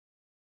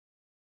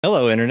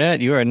Hello,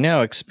 Internet. You are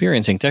now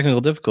experiencing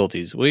technical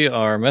difficulties. We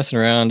are messing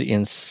around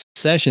in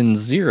session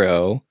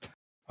 0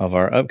 of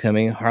our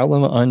upcoming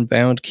Harlem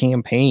Unbound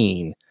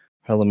campaign.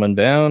 Harlem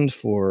Unbound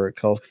for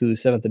Call of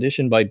Cthulhu 7th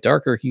Edition by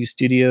Darker Hue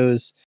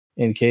Studios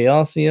and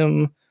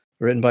Chaosium,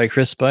 written by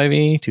Chris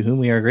Spivey, to whom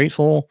we are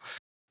grateful.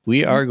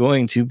 We are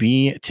going to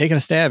be taking a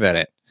stab at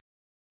it.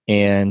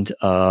 And,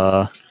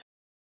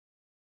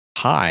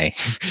 hi.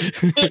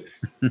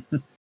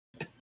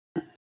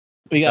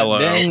 We got Hello.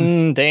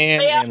 Ben,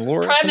 Dan, and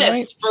Laura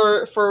premise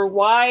tonight. for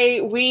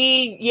why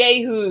we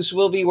yahoos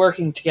will be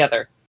working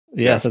together.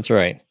 Yes, that's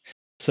right.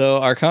 So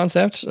our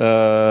concept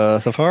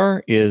so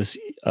far is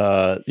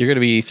you're going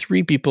to be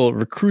 3 people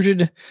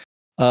recruited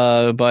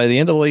by the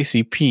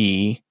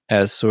NAACP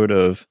as sort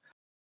of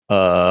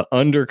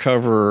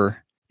undercover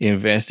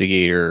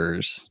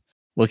investigators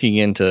looking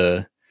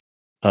into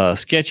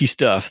sketchy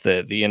stuff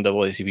that the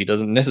NAACP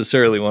doesn't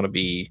necessarily want to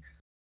be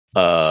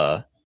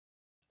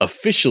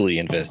officially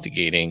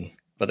investigating,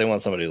 but they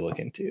want somebody to look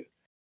into.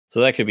 So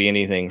that could be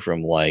anything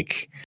from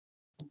like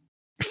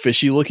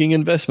fishy looking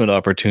investment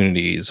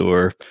opportunities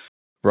or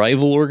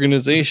rival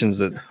organizations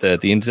that the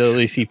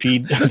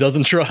NAACP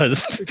doesn't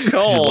trust.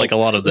 Like a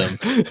lot of them.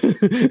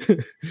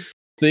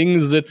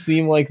 Things that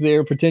seem like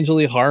they're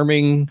potentially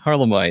harming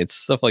Harlemites,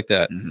 stuff like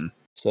that. Mm-hmm.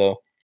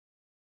 So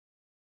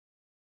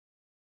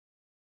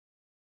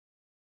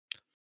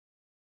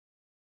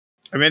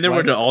I mean, there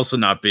would also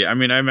not be. I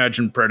mean, I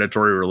imagine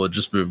predatory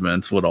religious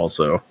movements would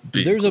also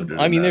be. There's a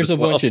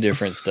bunch of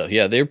different stuff.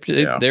 Yeah, they're.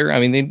 I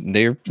mean,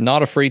 they're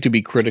not afraid to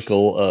be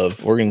critical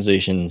of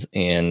organizations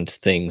and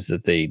things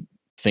that they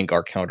think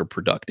are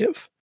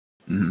counterproductive.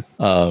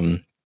 Mm-hmm.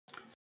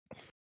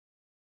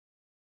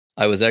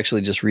 I was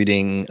actually just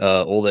reading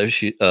an old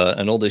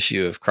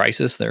issue of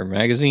Crisis, their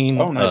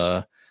magazine. Oh,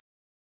 nice.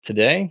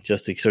 Today,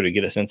 just to sort of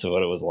get a sense of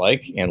what it was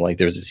like, and like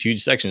there's this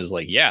huge section is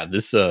like, yeah,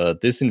 this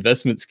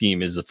investment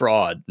scheme is a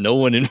fraud. No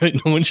one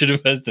should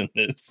invest in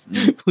this.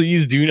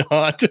 Please do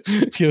not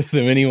give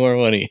them any more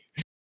money.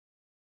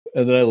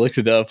 And then I looked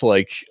it up.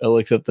 I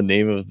looked up the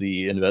name of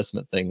the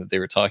investment thing that they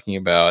were talking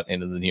about,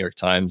 and in the New York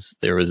Times,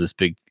 there was this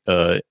big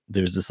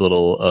there's this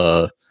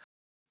little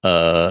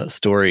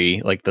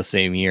story like the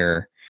same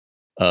year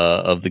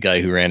of the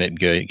guy who ran it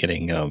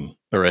getting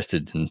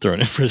arrested and thrown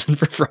in prison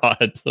for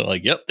fraud. So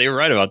like, yep, they were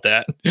right about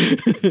that.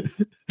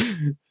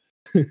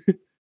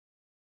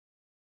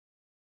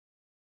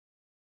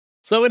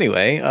 So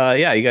anyway,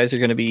 you guys are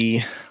going to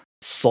be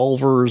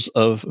solvers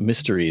of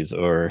mysteries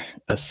or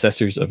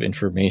assessors of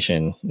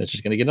information that's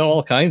just going to get in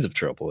all kinds of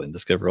trouble and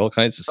discover all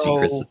kinds of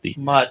secrets that the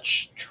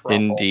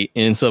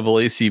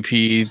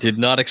NAACP did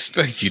not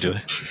expect you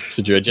to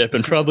dredge up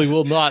and probably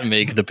will not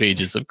make the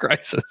pages of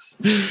Crisis.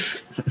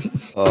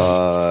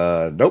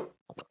 Nope.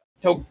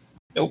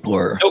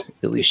 Or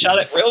at least shot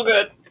it real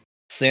good.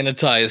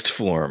 Sanitized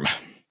form.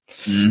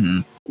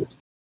 Mm-hmm.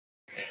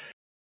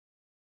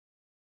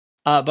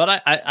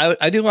 But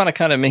I do want to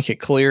kind of make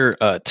it clear,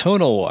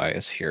 tonal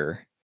wise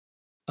here.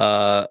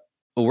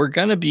 We're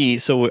gonna be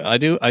I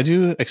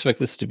do expect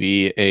this to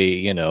be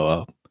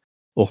a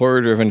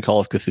horror driven Call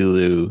of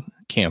Cthulhu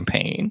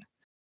campaign.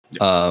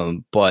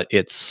 But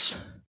it's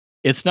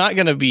not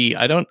gonna be.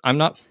 I'm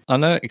not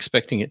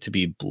expecting it to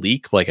be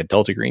bleak like a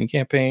Delta Green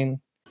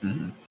campaign.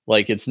 Mm-hmm.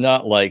 Like it's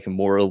not like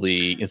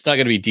morally. It's not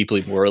gonna be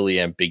deeply morally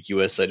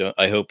ambiguous.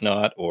 I hope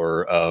not.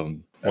 Or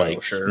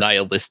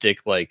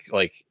nihilistic like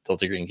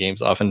Delta Green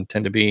games often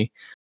tend to be.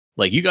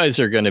 Like you guys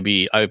are going to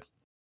be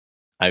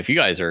if you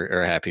guys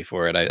are happy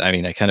for it, I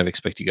mean I kind of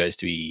expect you guys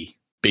to be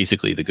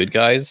basically the good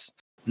guys.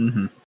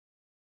 Mm-hmm.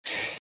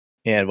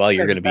 And while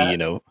you're going to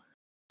be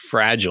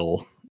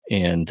fragile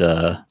and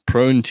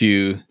prone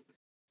to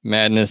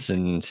madness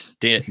and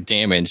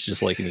damage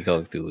just like any Call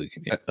of Cthulhu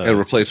and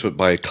replacement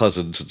by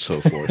cousins and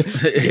so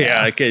forth.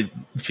 Yeah, I could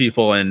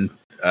people in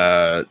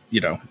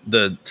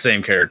the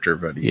same character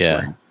but he's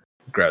wearing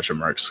Groucho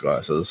Marx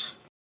glasses.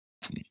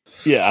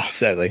 Yeah,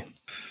 exactly.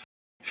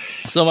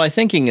 So my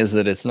thinking is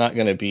that it's not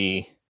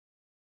really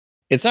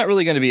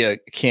going to be a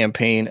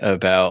campaign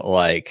about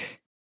like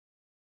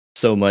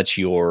so much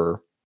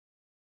your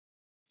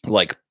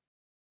like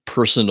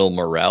personal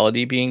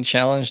morality being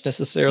challenged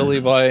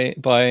necessarily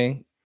by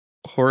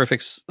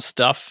horrific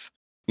stuff.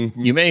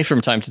 Mm-hmm. You may from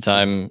time to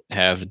time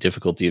have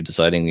difficulty of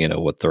deciding,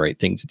 what the right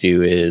thing to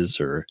do is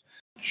or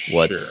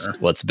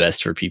what's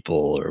best for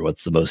people or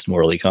what's the most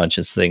morally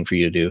conscious thing for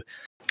you to do.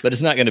 But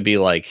it's not going to be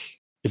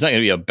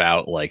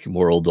about like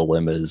moral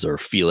dilemmas or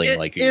feeling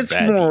like it's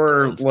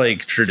more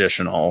like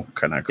traditional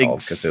kind of Call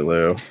of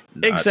Cthulhu.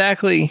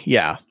 Exactly.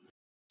 Yeah.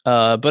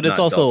 But it's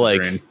also Delta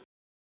like Green.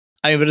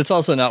 but it's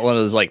also not one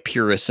of those like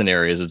purist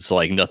scenarios. It's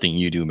like nothing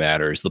you do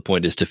matters. The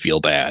point is to feel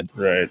bad.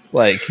 Right.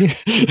 Like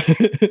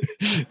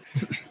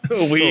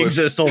we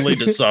exist only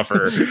to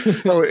suffer.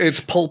 No, it's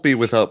pulpy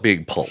without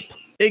being pulp.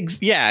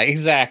 Yeah,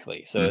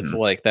 exactly. So it's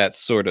like that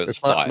sort of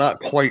style. Not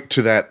quite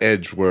to that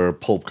edge where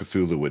Pulp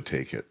Cthulhu would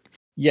take it.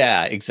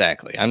 Yeah,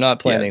 exactly. I'm not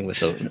planning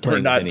with we're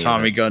not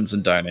Tommy guns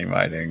and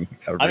dynamiting.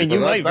 I mean, you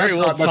might very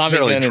well Tommy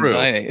gun and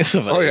dynamite.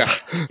 Oh yeah,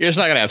 you're just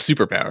not gonna have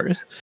superpowers.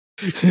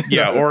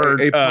 Yeah,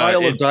 or a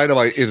pile of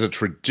dynamite is a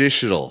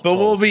traditional. But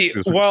we'll be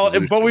physics well,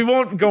 solution. but we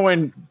won't go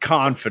in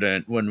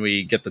confident when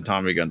we get the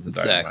Tommy guns and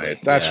dynamite. Exactly.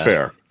 That's Yeah.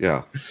 fair.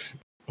 Yeah.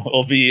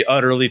 We'll be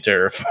utterly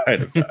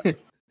terrified of that.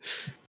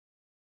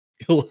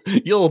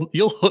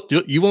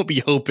 You won't be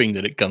hoping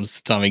that it comes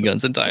to Tommy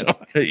guns and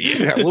dynamite.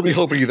 Yeah, we'll be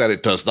hoping that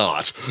it does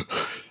not.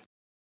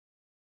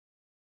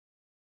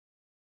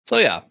 So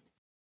yeah.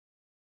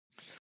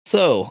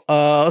 So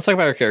let's talk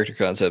about our character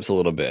concepts a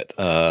little bit.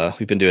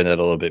 We've been doing that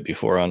a little bit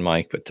before on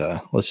Mike, but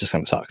let's just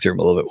kind of talk through them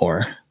a little bit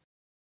more.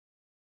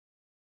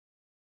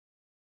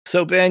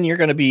 So Ben, you're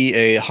going to be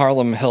a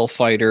Harlem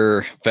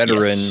Hellfighter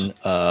veteran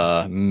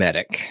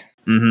medic.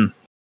 Mm-hmm.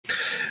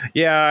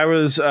 Yeah, I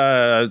was.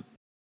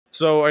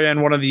 So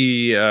again, one of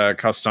the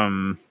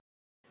custom.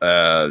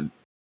 Well,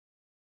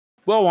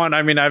 one.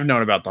 I mean, I've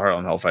known about the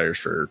Harlem Hellfighters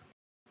for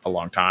a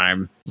long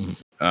time.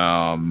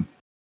 Mhm.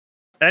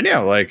 And yeah,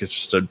 like it's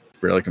just a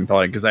really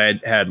compelling because I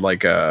had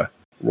like a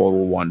World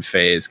War One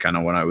phase kind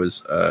of when I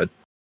was a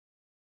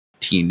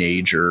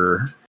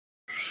teenager.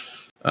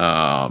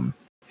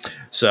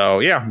 So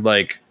yeah,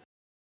 like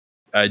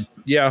Harlem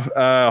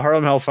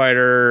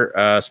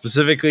Hellfighter,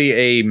 specifically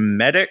a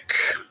medic.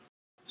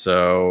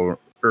 So,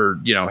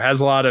 has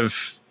a lot of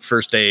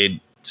first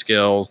aid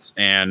skills,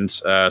 and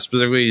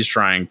specifically he's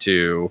trying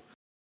to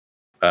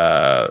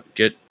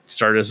get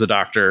started as a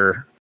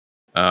doctor.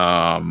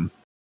 So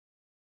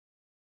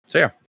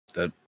yeah,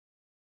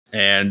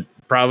 and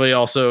probably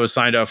also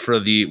signed up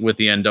with the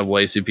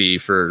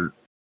NAACP for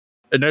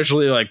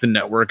initially like the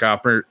network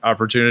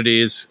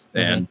opportunities,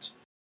 and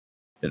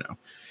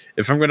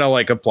if I'm gonna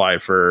like apply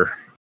for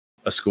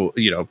a school,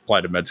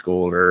 apply to med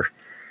school or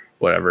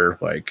whatever,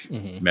 like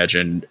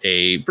imagine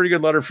a pretty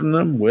good letter from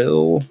them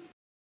will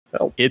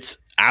help. It's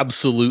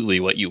absolutely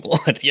what you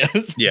want.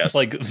 Yes. It's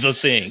like the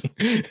thing.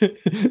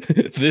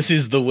 This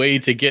is the way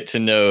to get to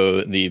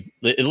know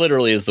it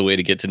literally is the way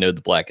to get to know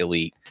the Black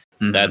Elite.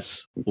 Mm-hmm.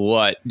 That's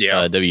what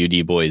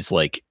WD Boys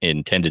like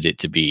intended it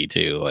to be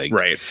too. Like,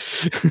 right.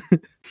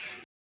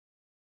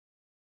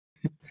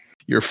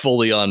 You're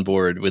fully on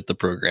board with the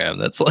program.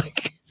 That's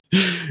like,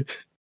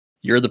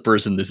 you're the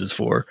person this is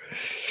for.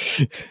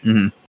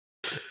 Mm-hmm.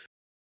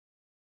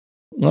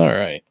 All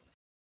right.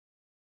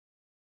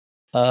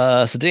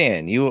 So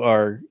Dan, you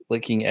are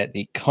looking at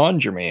the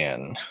Conjure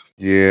Man.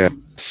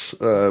 Yes,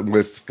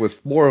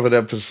 with more of an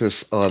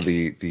emphasis on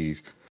the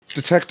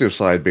detective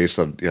side based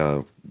on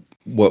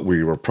what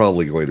we were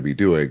probably going to be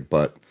doing,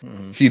 but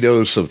he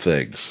knows some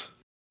things.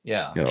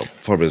 Yeah.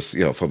 From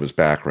his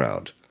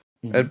background.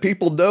 Mm-hmm. And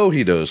people know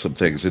he knows some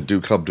things and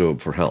do come to him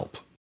for help.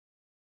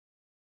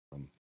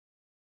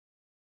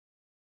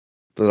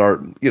 That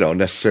aren't,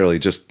 necessarily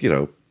just,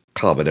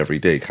 common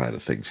everyday kind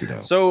of things,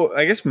 So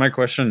I guess my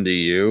question to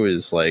you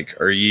is like,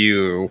 have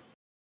you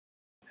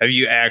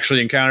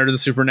actually encountered the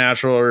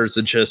supernatural, or is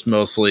it just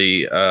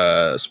mostly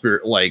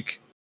spirit, like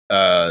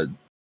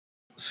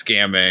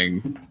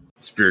scamming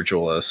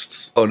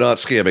spiritualists? Oh, not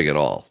scamming at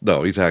all.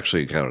 No, he's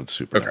actually encountered the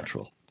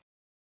supernatural.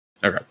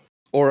 Okay.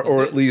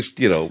 Or at least,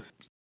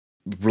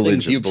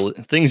 religion.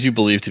 Things you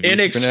believe to be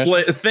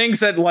supernatural. Things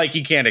that like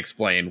you can't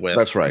explain with.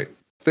 That's right.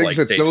 Things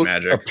like that don't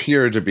magic.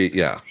 appear to be,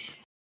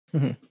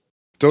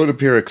 don't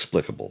appear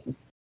explicable.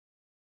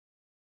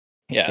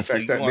 Yeah. In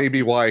fact, that may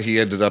be why he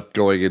ended up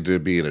going into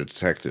being a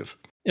detective.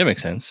 It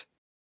makes sense.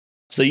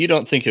 So you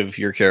don't think of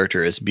your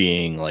character as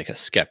being like a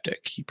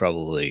skeptic. You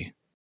probably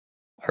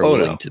are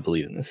willing to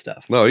believe in this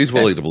stuff. No, he's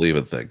willing to believe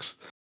in things.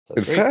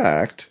 In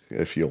fact,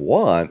 if you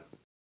want,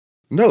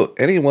 note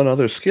any one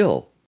other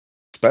skill.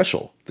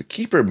 Special. The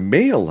Keeper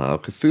may allow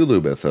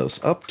Cthulhu Mythos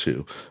up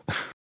to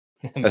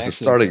as a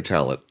starting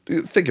talent.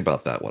 Think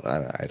about that one.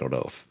 I don't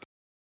know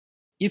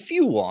if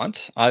you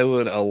want, I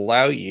would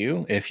allow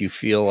you if you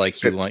feel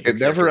like you want. It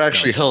never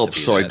actually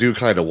helps, so I do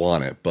kind of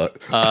want it, but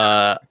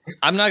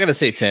I'm not going to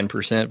say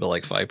 10%, but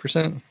like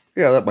 5%.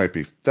 Yeah, that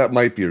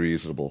might be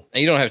reasonable.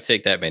 And you don't have to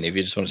take that many. If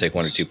you just want to take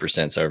 1 or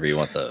 2%, however you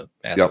want the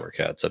math to work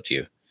out, it's up to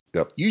you.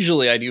 Yep.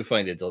 Usually, I do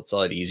find it's a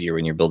lot easier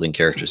when you're building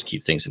characters.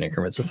 Keep things in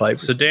increments of 5%.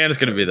 So Dan is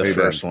going to be the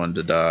first one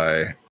to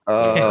die.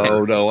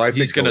 Oh no, I think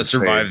he's going to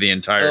survive the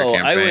entire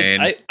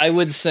campaign. I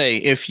would say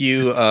if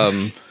you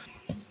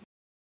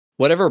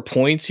whatever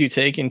points you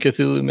take in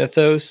Cthulhu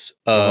Mythos,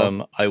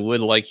 I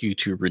would like you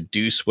to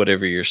reduce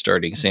whatever your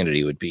starting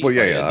sanity would be. Well,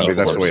 yeah. I mean,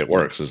 that's the way it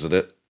works, isn't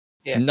it?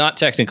 Yeah. Not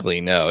technically,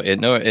 no.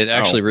 It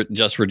actually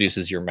just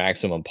reduces your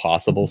maximum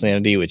possible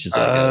sanity, which is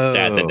like a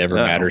stat that never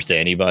matters to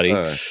anybody.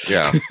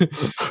 Yeah.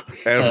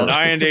 Ever.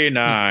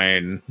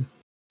 99.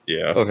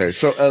 Yeah. Okay,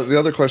 so the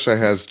other question I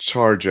have is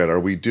charge it.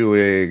 Are we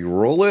doing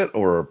roll it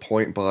or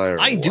point by?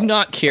 I do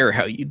not care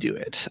how you do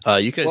it.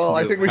 You guys. Well,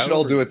 I think we should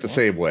all do it the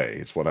same way.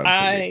 It's what I'm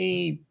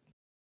thinking.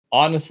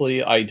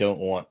 Honestly, I don't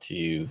want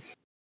to.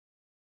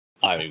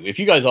 I mean, if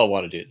you guys all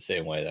want to do it the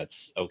same way,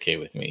 that's okay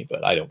with me,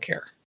 but I don't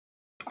care.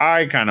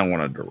 I kind of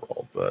wanted to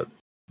roll, but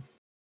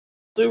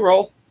do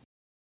roll.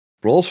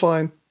 Roll's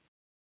fine.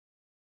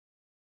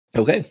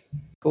 Okay.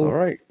 Cool. All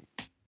right.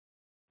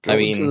 Go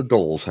into the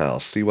doll's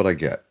house. See what I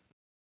get.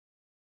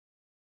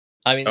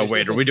 I mean, Oh there's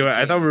wait, are we difference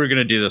doing? I thought we between- were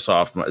gonna do this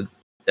off.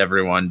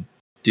 Everyone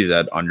do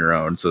that on your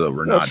own, so that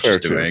we're That's not fair,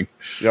 just too. doing,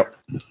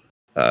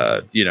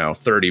 Yep.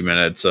 30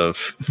 minutes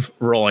of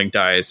rolling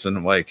dice, and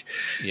I'm like,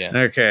 Yeah.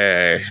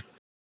 okay,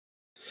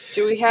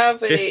 Do we have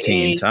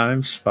 15 a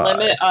times 5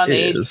 limit on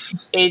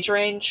is age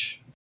range?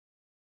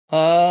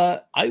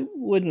 I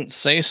wouldn't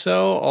say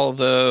so.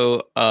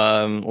 Although,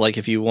 like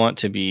if you want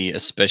to be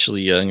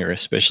especially young or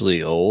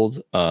especially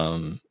old,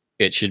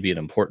 it should be an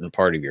important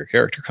part of your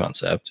character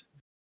concept.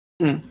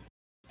 And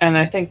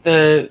I think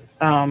the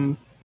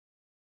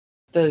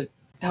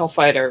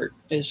Hellfighter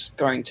is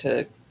going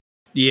to.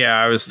 yeah.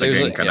 I was There's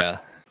thinking a, kind of yeah,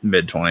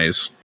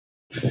 mid-20s.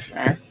 there's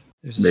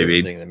a maybe,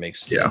 certain thing that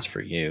makes yeah. sense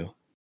for you.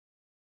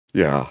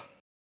 Yeah.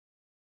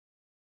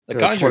 The Yeah,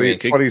 Conjure 20, Man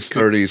could, 20s,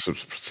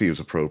 30s seems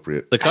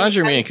appropriate. the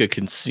Conjure Man could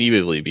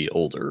conceivably be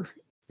older.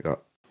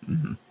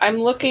 Mhm. I'm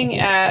looking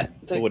at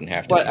It wouldn't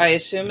have to what be. I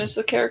assume is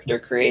the character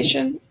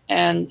creation,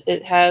 and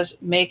it has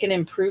make an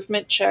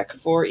improvement check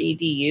for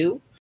EDU.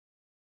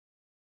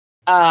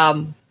 That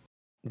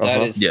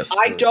Uh-huh. is. Yes.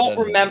 I don't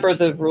that is remember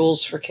the interesting.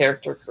 rules for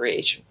character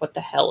creation. What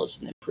the hell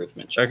is an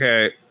improvement check?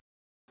 Okay,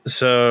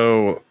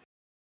 so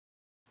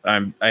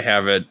I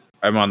have it.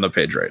 I'm on the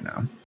page right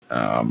now.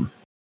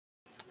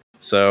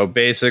 So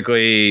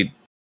basically,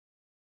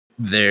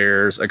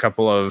 there's a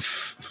couple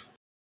of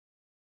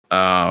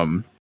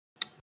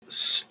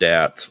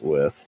stats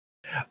with.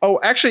 Oh,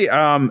 actually,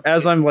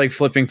 as I'm like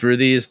flipping through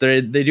these,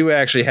 they do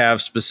actually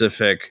have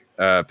specific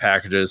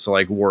packages, so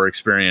like War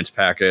Experience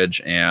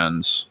package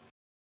and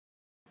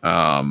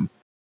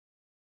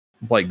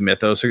like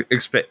Mythos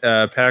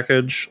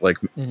package, like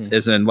Mhm.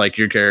 is in like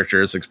your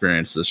character has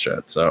experienced this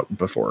shit so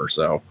before,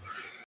 so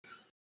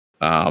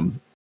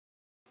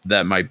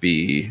that might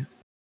be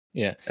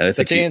Yeah. and I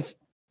But think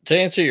to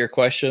answer your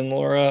question,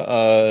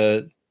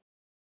 Laura,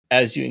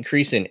 as you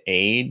increase in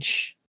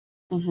age,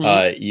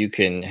 Mhm. you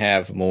can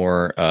have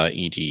more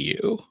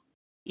EDU.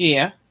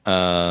 Yeah,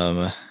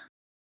 Um,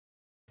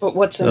 but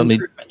what's an Let me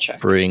improvement check?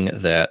 bring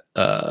that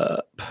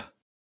up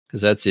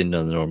because that's in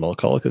the normal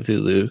Call of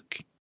Cthulhu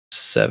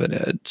 7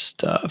 Ed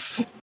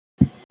stuff.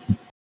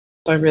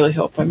 I really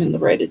hope I'm in the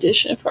right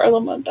edition of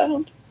Harlem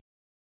Unbound.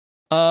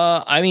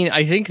 I mean,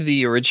 I think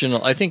the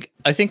original. I think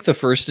the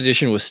first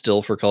edition was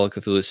still for Call of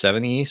Cthulhu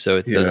 70, so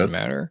it Yeah, doesn't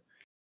it's- matter.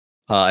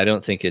 I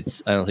don't think it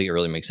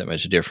really makes that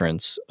much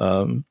difference.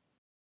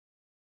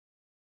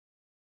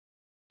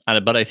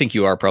 But I think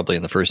you are probably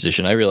in the first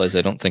edition. I realize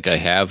I don't think I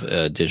have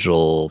a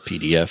digital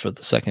PDF of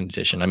the second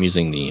edition. I'm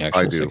using the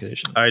actual do. second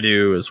edition. I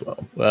do as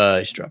well.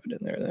 I should drop it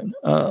in there then.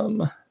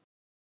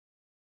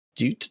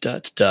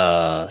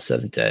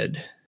 Seventh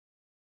Ed.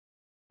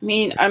 I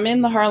mean, I'm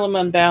in the Harlem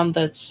Unbound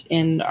that's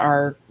in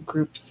our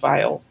group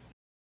file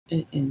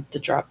in the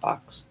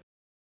Dropbox.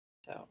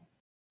 So,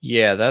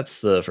 Yeah, that's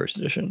the first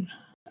edition.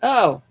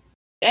 oh,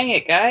 dang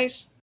it,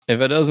 guys! If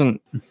it doesn't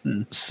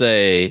Mhm.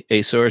 say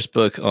a source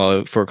book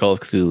for Call of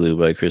Cthulhu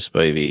by Chris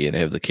Spivey and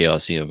have the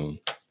Chaosium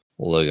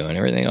logo and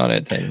everything on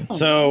it, then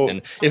So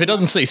and if it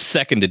doesn't say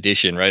second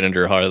edition right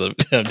under Harlem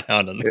down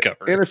on the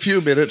cover, In a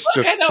few minutes, Look,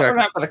 just I don't check.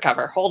 remember the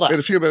cover. Hold In on.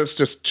 a few minutes,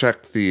 just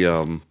check the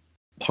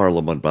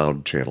Harlem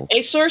Unbound channel.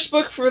 A source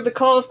book for the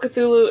Call of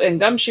Cthulhu and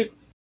Gumshoe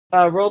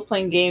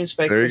role-playing games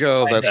by There you Chris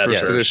go. Spivey. That's That's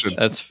first first.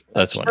 edition.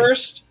 that's funny.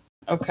 First.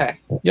 Okay.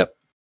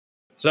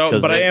 so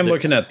 'Cause but I they- am they-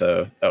 looking at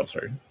the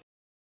sorry.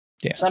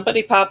 Yeah.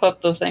 Somebody pop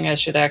up the thing I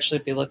should actually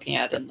be looking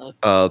at in the.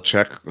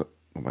 Check.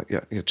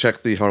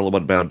 Check the Harlem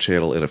Unbound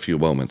channel in a few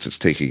moments. It's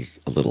taking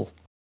a little.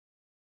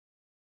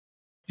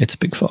 It's a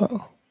big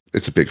file.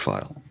 It's a big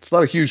file. It's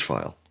not a huge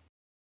file,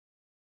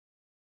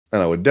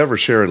 and I would never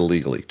share it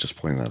illegally. Just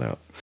pointing that out.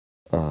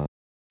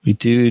 We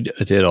did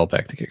all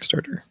back to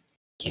Kickstarter.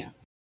 Yeah.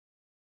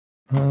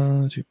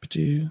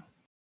 Doo-ba-doo.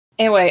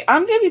 Anyway,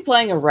 I'm going to be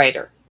playing a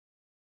writer.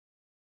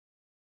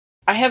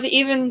 I have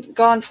even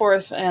gone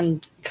forth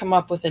and come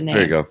up with a name.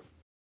 There you go.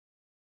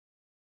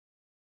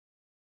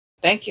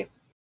 Thank you.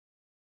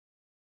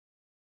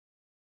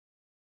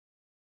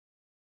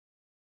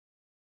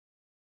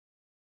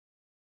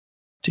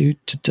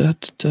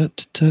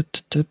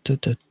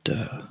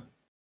 Do-da-da-da-da-da-da-da-da.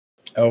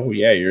 Oh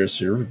yeah, you're a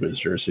server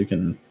booster, so you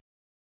can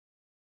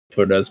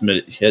put as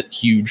many hit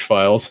huge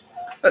files.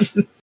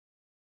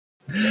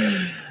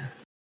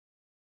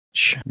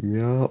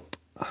 Yup.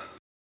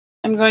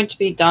 I'm going to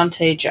be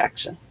Dante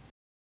Jackson.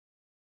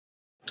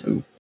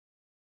 Ooh.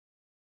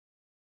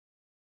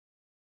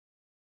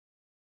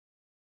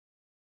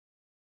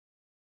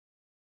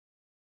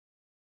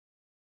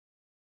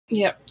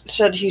 Yep.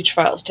 Said huge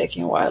files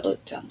taking a while to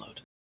download.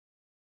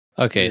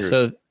 Okay, Weird.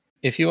 so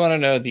if you want to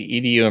know the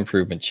EDU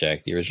improvement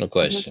check, the original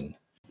question,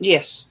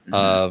 Yes.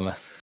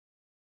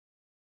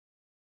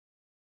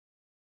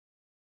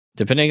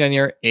 Depending on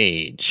your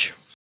age,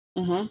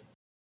 Mm-hmm.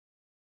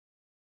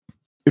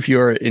 if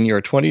you're in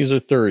your 20s or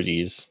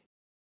 30s,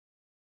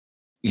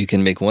 you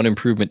can make one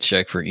improvement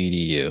check for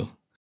EDU. You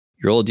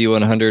roll a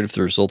D100. If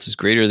the result is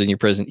greater than your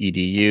present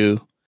EDU,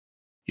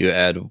 you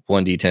add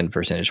 1d10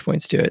 percentage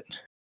points to it.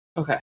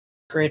 Okay.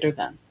 Greater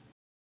than.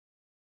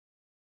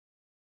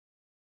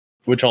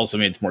 Which also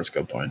means more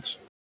skill points.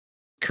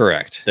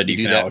 Correct. That you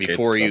do can that allocate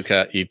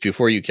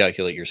before you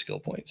calculate your skill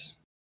points.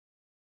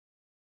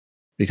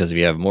 Because if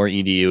you have more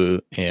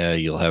EDU,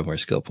 you'll have more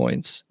skill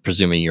points,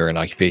 presuming you're an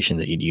occupation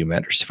that EDU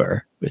matters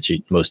for, which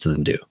most of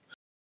them do.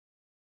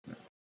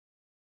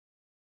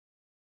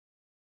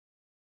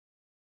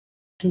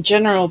 And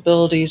general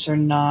abilities are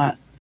not.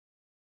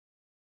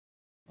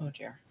 Oh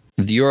dear.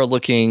 You're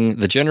looking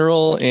the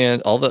general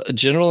and all the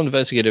general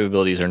investigative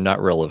abilities are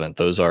not relevant.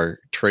 Those are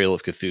Trail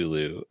of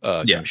Cthulhu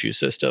Gumshoe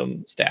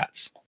system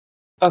stats.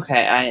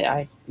 Okay,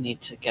 I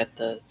need to get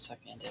the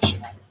second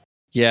edition.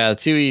 Yeah,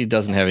 2E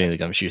doesn't have any of the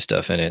Gumshoe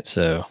stuff in it,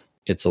 so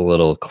it's a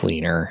little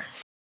cleaner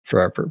for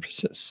our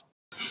purposes.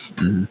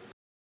 Mm-hmm.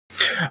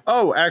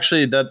 Oh,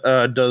 actually,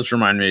 that does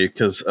remind me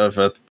because of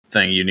a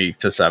thing unique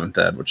to 7th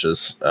Ed, which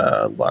is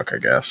luck, I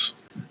guess.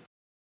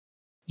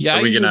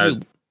 Yeah,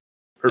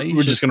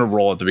 we're just going to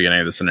roll at the beginning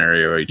of the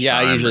scenario each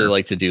time? I usually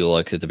like to do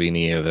luck at the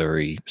beginning of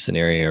every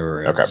scenario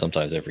or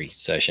sometimes every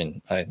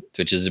session,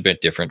 which is a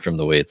bit different from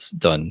the way it's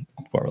done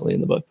formally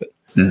in the book. But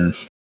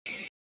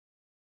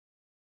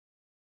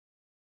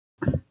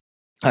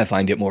I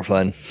find it more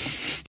fun.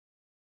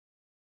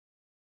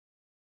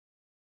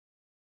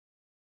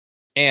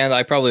 And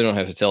I probably don't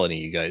have to tell any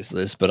of you guys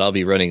this, but I'll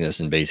be running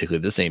this in basically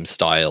the same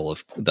style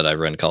that I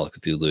run Call of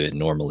Cthulhu in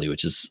normally,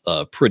 which is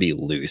pretty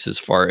loose as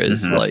far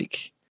as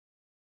like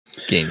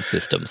game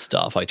system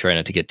stuff. I try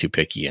not to get too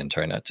picky and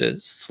try not to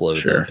slow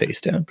the pace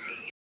down.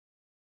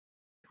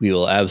 We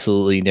will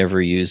absolutely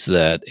never use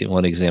that in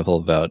one example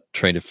about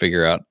trying to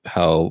figure out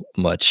how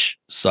much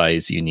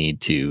size you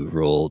need to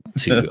roll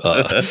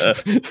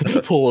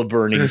to pull a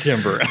burning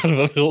timber out of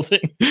a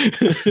building.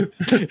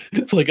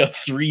 It's like a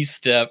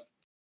 3-step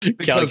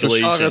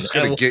calculation. Because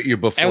going to get you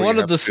before and one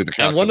you of the steps is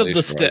that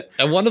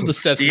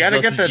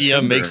the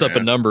GM makes up a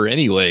number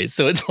anyway.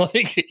 So it's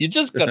like you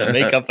just got to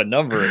make up a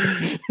number.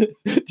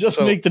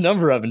 Make the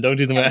number up and don't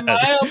do the math. I'm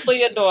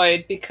mildly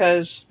annoyed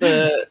because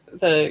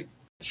the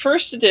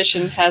first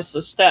edition has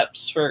the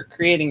steps for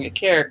creating a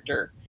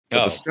character.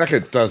 But the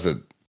second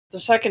doesn't. The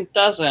second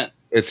doesn't.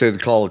 It's in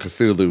Call of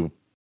Cthulhu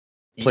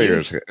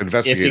Players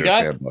Investigators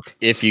Handbook.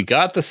 If you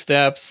got the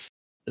steps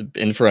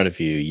in front of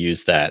you,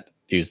 use that.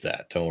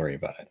 Don't worry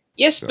about it.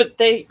 Yes, but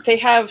they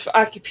have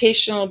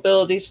occupational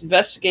abilities,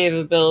 investigative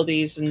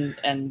abilities,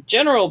 and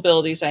general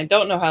abilities. I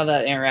don't know how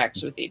that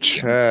interacts with each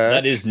other.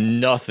 That is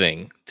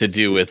nothing to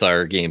do with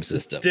our game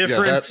system.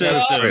 Different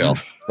system.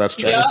 That's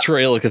true. That's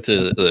Trail of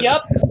Cthulhu.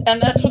 Yep,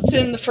 and that's what's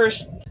in the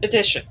first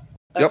edition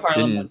of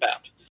Parliament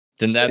Bound.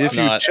 Then that's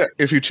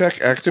if you check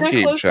Active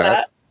Game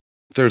Chat,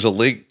 there's a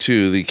link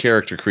to the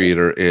character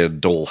creator in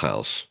Dole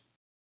House.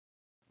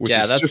 Which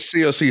is just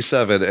COC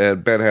 7,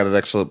 and Ben had an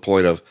excellent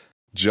point of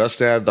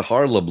just add the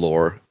Harlem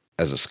lore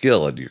as a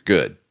skill and you're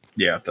good.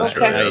 Yeah, that's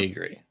right. I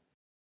agree.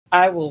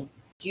 I will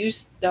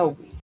use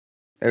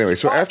Anyway,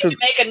 so after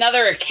make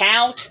another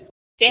account.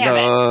 Damn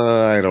it.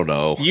 I don't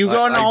know. You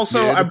go and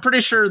I'm pretty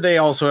sure they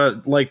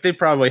also have, they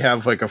probably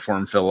have like a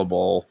form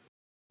fillable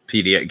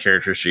PDF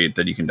character sheet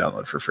that you can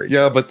download for free.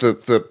 Yeah, but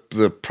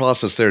the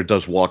process there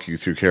does walk you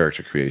through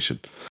character creation.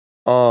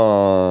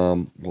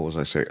 What was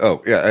I saying?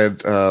 Oh, yeah,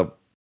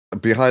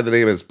 and behind the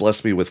name is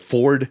Bless Me with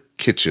Ford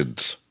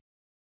Kitchens.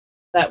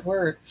 That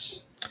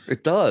works.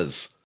 It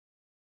does.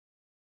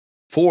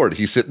 Ford,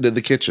 he's sitting in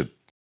the kitchen.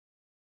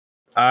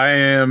 I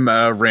am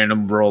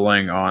random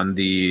rolling on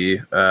the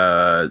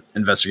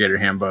investigator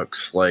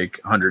handbooks,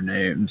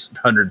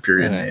 100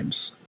 period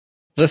names.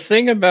 The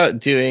thing about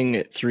doing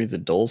it through the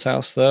Dole's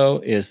House, though,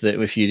 is that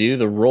if you do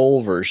the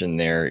roll version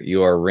there,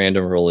 you are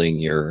random rolling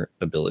your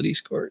ability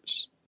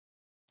scores.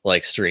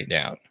 Straight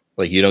down.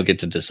 You don't get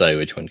to decide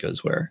which one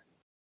goes where.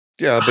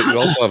 Yeah, but you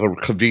also have a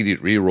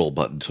convenient reroll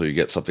button until you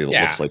get something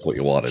that looks like what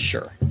you wanted.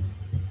 Sure.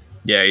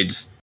 Yeah, you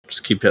just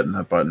keep hitting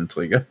that button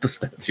until you get the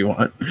stats you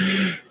want.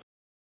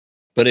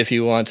 But if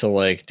you want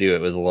to do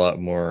it with a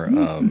lot more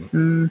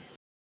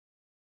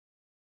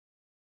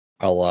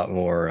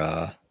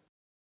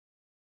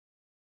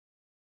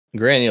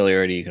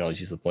granularity, you can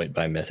always use the point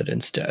buy method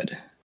instead.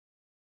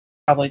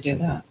 Probably do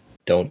that.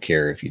 Don't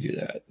care if you do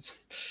that.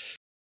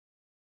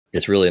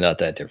 It's really not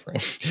that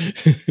different.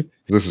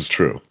 This is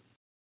true.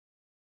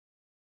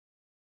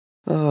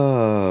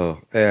 Oh,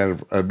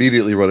 and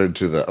immediately run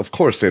into of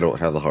course they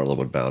don't have the Harlem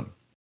Unbound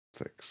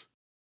things.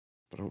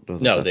 I don't know.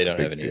 No, they don't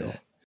have any of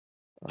that.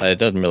 It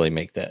doesn't really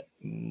make that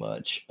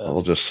much.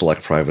 I'll just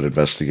select Private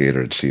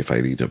Investigator and see if I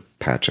need to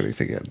patch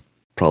anything in.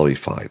 Probably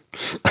fine.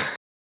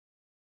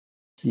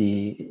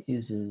 It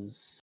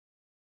uses...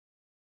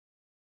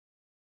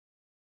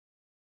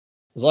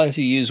 As long as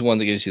you use one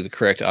that gives you the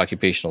correct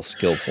occupational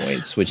skill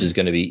points, which is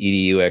going to be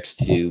EDU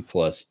X2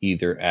 plus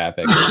either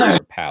AppX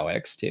or POW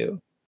X2.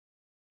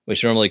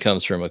 Which normally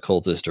comes from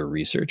occultist or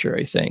researcher,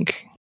 I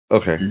think.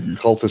 Okay,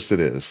 cultist it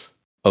is.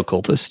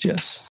 Occultist,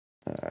 yes.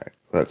 All right,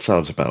 that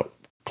sounds about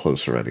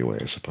closer anyway,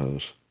 I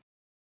suppose.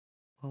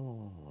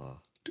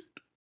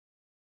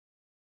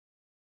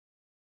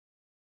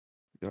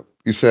 Yep.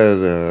 You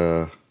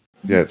said,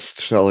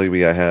 it's telling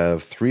me I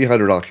have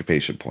 300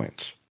 occupation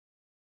points.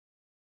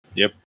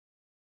 Yep.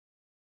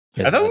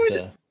 I thought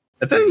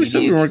we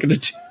said we weren't going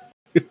to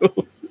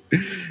do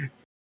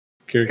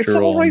character It's all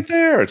role. right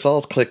there. It's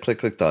all click, click,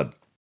 click, done.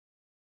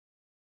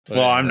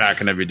 Well, I'm not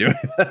going to be doing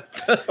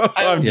that.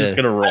 I'm just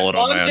going to roll it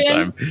on my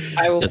own time.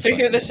 I will That's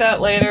figure fine. this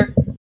out later.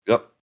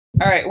 Yep.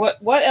 All right.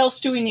 What else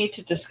do we need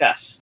to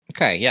discuss?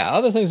 Okay, yeah,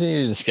 other things we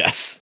need to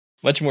discuss.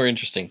 Much more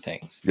interesting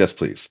things. Yes,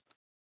 please.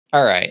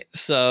 All right.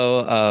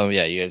 So,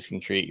 yeah, you guys can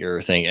create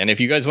your thing. And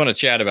if you guys want to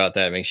chat about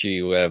that, make sure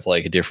you have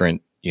like a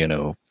different,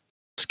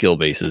 skill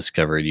bases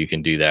covered. You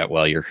can do that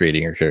while you're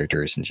creating your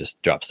characters and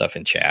just drop stuff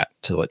in chat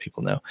to let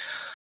people know.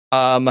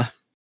 Other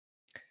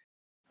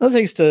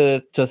things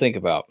to think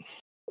about.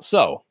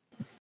 So,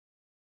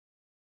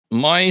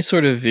 my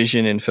sort of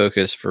vision and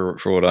focus for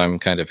what I'm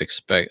kind of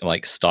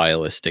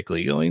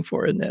stylistically going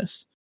for in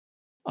this.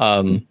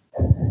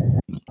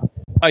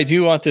 I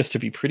do want this to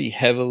be pretty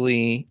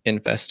heavily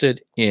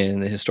invested in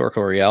the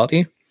historical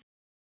reality.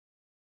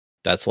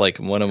 That's like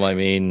one of my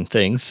main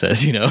things,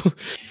 as you know.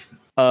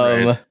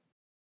 Right.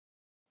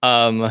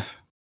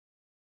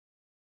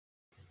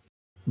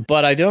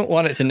 But I don't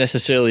want it to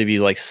necessarily be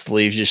like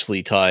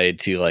slavishly tied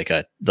to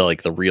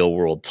the real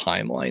world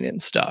timeline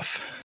and stuff.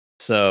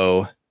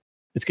 So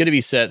it's going to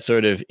be set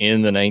sort of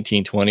in the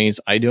 1920s.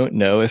 I don't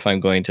know if I'm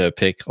going to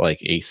pick like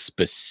a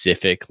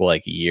specific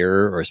like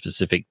year or a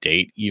specific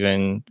date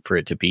even for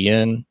it to be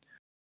in.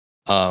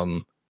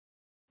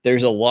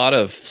 There's a lot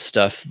of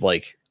stuff,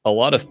 like a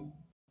lot of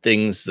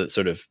things that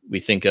sort of we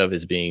think of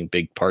as being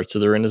big parts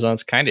of the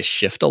Renaissance kind of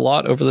shift a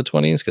lot over the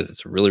 20s because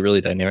it's a really,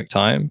 really dynamic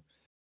time.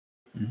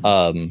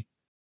 Mhm.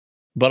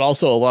 But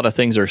also a lot of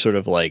things are sort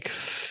of like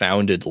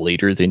founded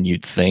later than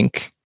you'd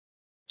think.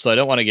 So I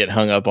don't want to get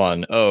hung up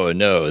on, oh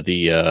no,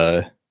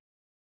 the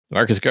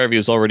Marcus Garvey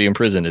was already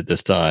imprisoned at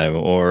this time,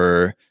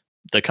 or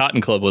the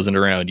Cotton Club wasn't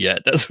around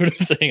yet, that sort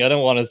of thing. I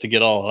don't want us to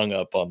get all hung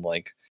up on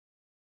like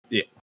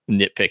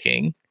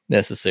nitpicking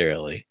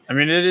necessarily. I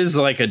mean, it is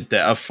like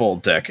a full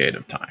decade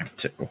of time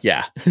too.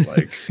 Yeah.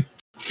 Like,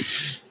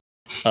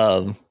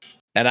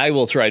 and I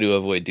will try to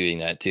avoid doing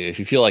that too. If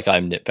you feel like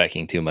I'm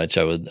nitpicking too much,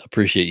 I would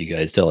appreciate you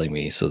guys telling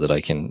me so that I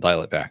can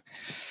dial it back.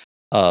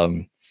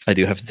 I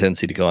do have a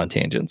tendency to go on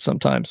tangents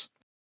sometimes.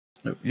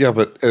 Yeah,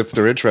 but if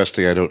they're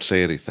interesting, I don't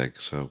say anything.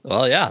 So,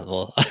 Well, yeah.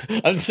 Well,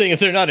 I'm just saying if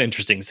they're not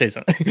interesting, say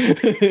something.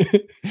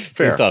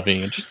 Fair. Stop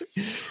being interesting.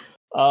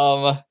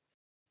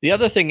 The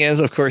other thing is,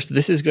 of course,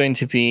 this is going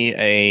to be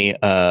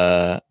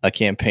a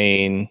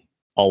campaign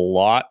a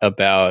lot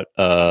about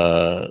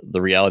the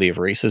reality of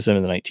racism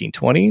in the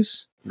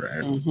 1920s.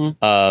 right.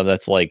 Mm-hmm.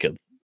 That's like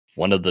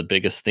one of the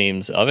biggest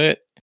themes of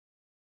it.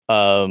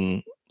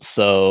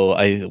 So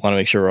I want to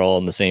make sure we're all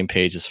on the same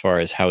page as far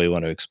as how we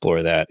want to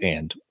explore that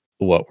and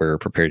what we're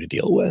prepared to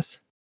deal with.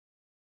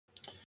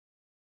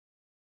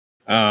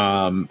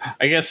 I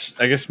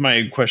guess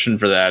my question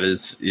for that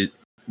is it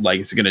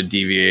going to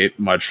deviate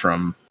much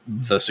from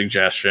the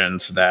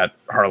suggestions that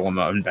Harlem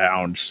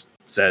Unbound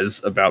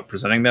says about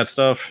presenting that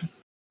stuff?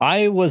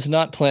 I was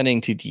not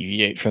planning to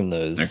deviate from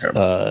those.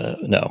 Okay.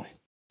 No.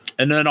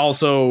 And then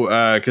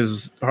also,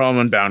 because Harlem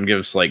Unbound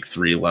gives like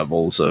 3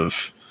 levels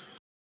of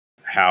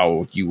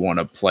how you want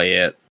to play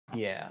it.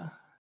 Yeah.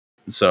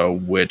 So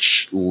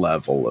which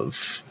level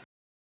of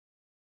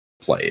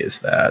play is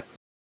that?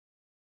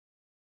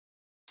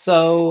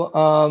 So,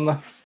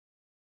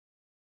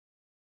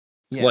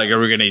 yeah. Like, are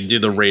we going to do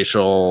the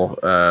racial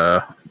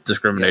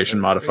discrimination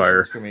Yeah,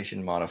 modifier?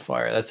 Discrimination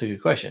modifier. That's a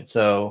good question.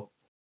 So,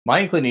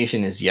 my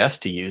inclination is yes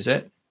to use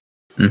it.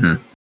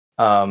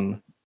 Mm-hmm.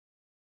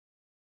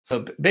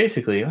 So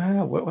basically,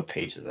 what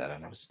page is that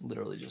on? I was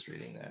literally just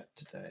reading that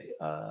today.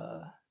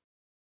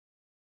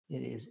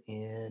 It is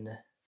in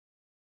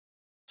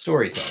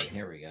storytelling.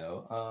 Here we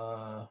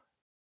go.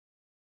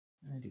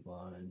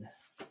 91.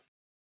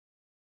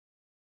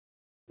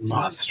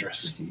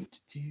 Monstrous.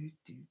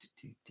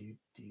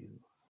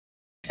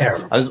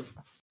 Terrible.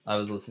 I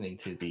was listening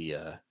to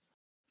the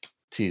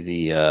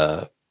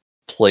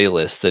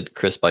playlist that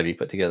Chris Bybee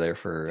put together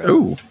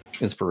for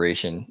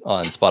inspiration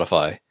on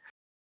Spotify.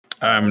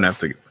 I'm gonna have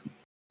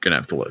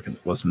to look and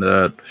listen to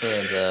that.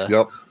 And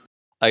yep.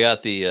 I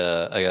got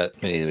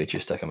Minnie the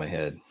Moocher stuck in my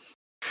head.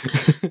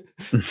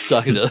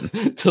 Talking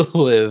to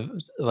Liv,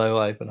 my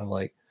wife, and I'm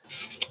like,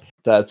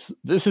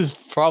 this is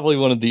probably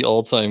one of the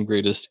all-time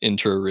greatest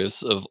intro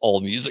riffs of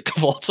all music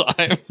of all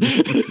time.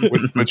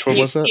 Which one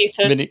was that?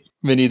 Ethan,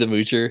 Minnie the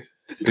Moocher.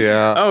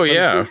 Yeah. Oh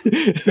yeah.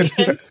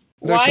 Ethan,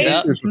 why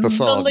There's some is issues with the the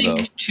song, link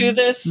though. to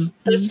this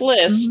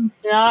list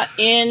not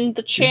in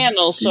the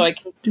channel so I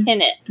can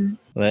pin it?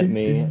 Let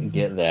me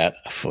get that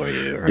for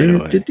you right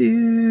away.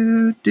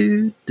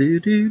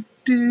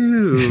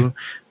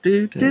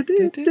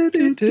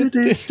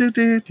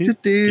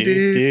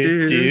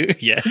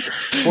 Yes.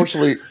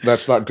 Fortunately,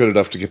 that's not good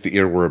enough to get the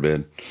earworm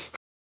in.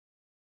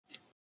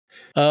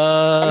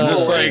 I'm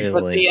just not like- worried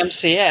with the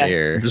MCF.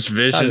 Share. Just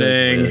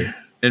Really.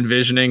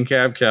 envisioning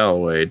Cab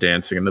Calloway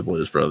dancing in the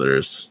Blues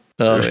Brothers.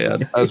 Oh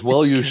man. As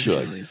well you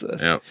should.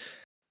 Yep.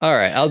 All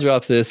right, I'll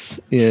drop this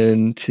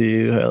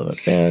into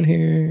down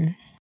here.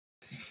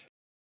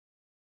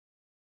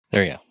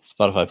 There we go.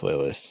 Spotify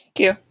playlist. Thank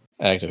you.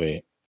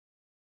 Activate.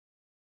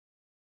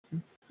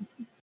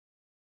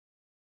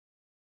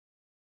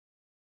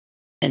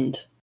 And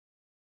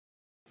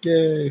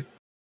Yay.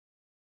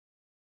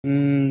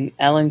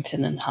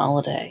 Ellington and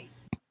Holiday.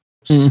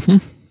 Mm-hmm.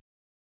 I'm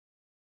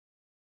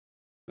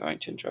going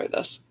to enjoy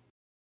this.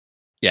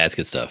 Yeah, it's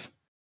good stuff.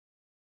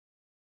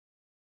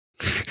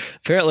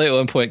 Apparently, at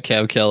one point,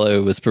 Cab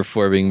Kello was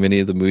performing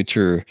Minnie the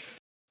Moocher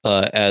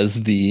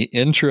as the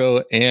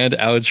intro and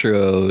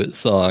outro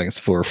songs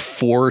for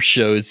 4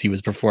 shows he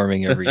was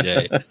performing every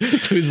day.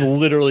 So he's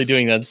literally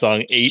doing that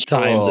song 8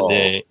 times a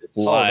day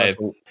live.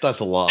 That's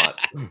a lot.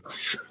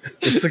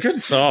 It's a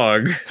good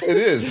song. It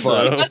is,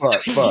 but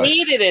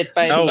Hated it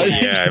by Oh, the way.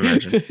 yeah, I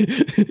imagine.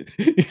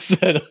 He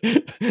said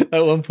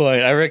at one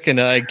point, I reckon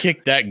I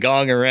kicked that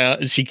gong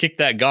around. She kicked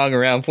that gong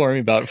around for me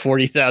about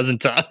 40,000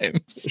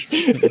 times.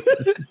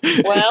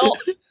 Well,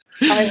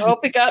 I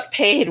hope it got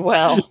paid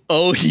well.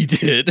 Oh, he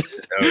did.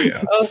 Oh,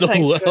 yeah. Oh, So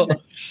thank well.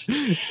 goodness.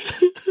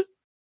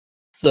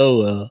 So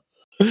well.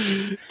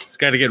 It's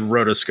got to get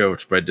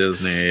rotoscoped by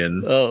Disney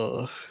and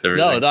Oh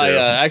everything. no, too.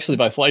 actually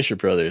by Fleischer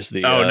Brothers.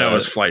 The, no, it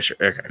was Fleischer.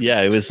 Okay.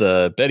 yeah, it was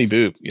Betty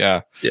Boop.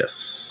 Yeah,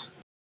 Yes.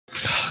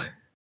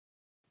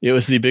 it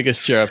was the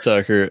biggest chart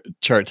topper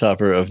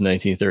of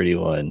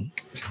 1931.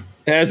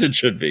 As it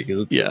should be, because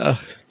it's, Yeah,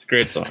 it's a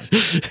great song.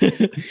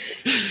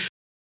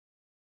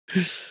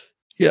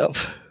 Yep.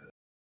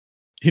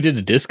 He did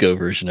a disco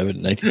version of it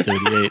in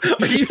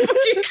 1938. Are you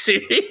fucking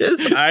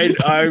serious? I'm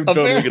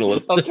totally going to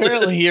listen.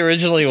 Apparently, he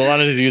originally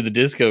wanted to do the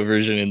disco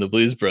version in the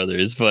Blues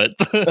Brothers, but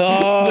the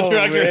Oh,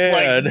 director's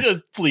man. like,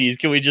 just please,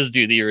 can we just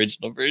do the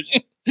original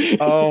version?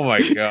 Oh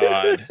my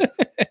god.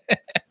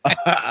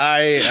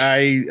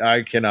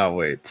 I cannot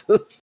wait.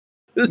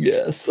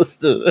 Yes. Let's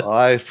do this.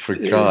 I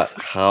forgot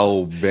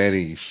how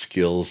many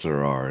skills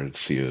there are in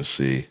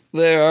COC.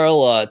 There are a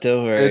lot.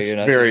 Don't worry. It's you're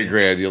not very gonna-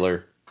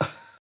 granular.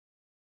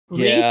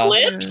 Yeah.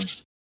 Read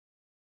lips?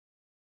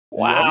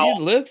 Wow.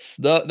 Read lips?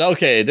 No,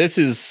 okay, this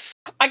is.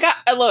 I got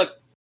look,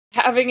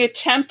 having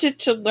attempted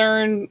to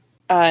learn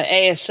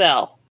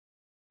ASL,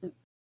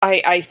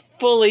 I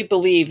fully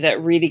believe that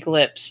reading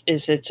lips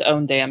is its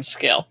own damn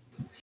skill.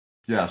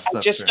 Yes, I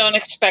just don't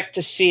expect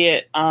to see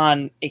it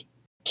on a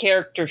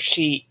character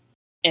sheet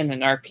in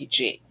an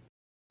RPG.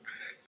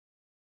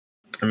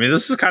 I mean,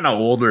 this is kind of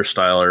older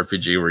style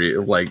RPG where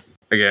you like,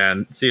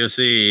 again,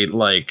 COC,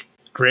 like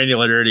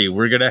granularity.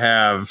 We're gonna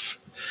have,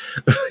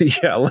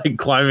 yeah, like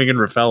climbing and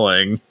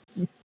rappelling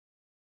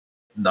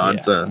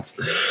nonsense.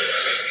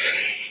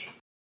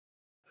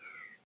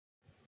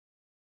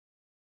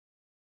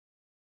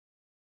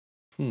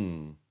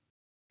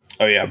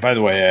 Oh yeah. By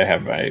the way, I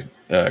have my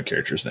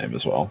character's name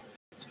as well.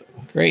 So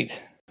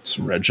Great. it's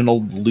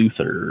Reginald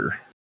Luther.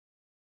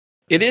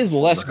 It is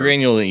less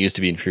granular than it used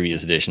to be in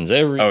previous editions.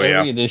 Every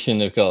yeah. edition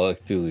of Call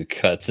of Cthulhu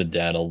cuts it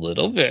down a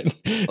little bit.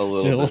 A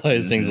little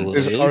Simplifies bit. things a little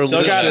Is bit. our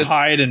Still got limited-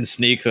 hide and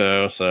sneak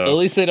though. At So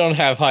least they don't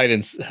have hide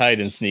and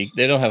sneak.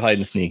 They don't have hide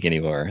and sneak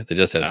anymore. They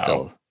just have No.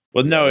 stealth.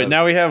 well, no. Yeah.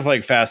 Now we have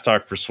like fast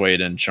talk,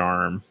 persuade, and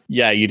charm.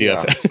 Yeah, you do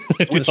Yeah.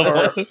 have. Which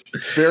are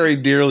very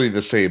nearly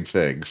the same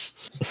things.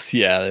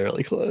 Yeah, they're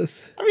really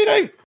close. I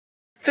mean,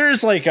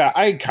 there's like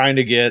I kind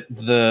of get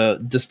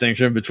the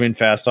distinction between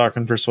fast talk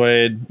and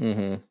persuade,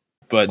 Mm-hmm.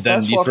 but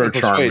then Fast you walk throw and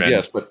charm persuade, in.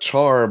 yes, but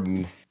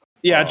charm.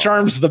 Yeah, Oh.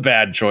 charm's the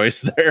bad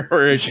choice there,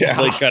 where it Yeah.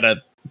 like kind of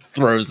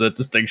throws that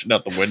distinction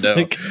out the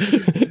window.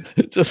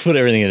 Just put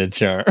everything in a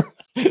charm.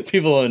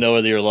 People don't know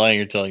whether you're lying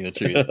or telling the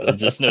truth. They'll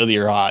just know that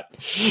you're hot.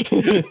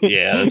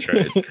 Yeah, that's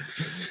right.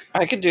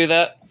 I could do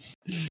that.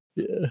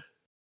 Yeah.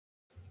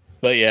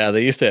 But yeah,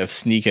 they used to have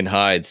sneak and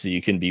hide, so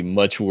you can be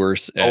much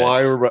worse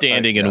at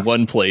standing yeah. in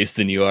one place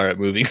than you are at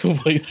moving from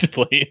place to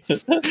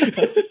place.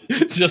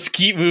 Just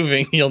keep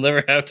moving. You'll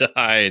never have to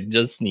hide.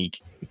 Just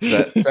sneak.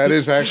 That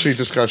is actually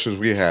discussions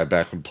we had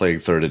back when playing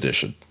 3rd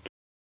edition.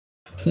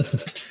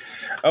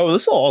 Oh,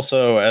 this will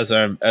also, as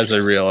I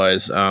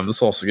realize,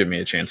 this will also give me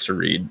a chance to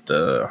read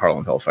the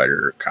Harlem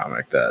Hellfighter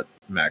comic that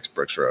Max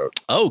Brooks wrote.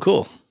 Oh,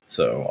 cool.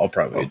 So I'll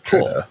probably Oh, try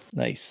cool. to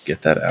Nice.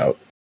 get that out.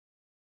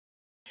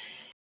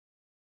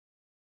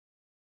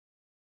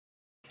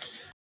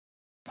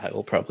 I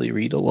will probably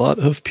read a lot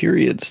of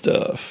period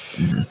stuff.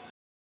 Mhm.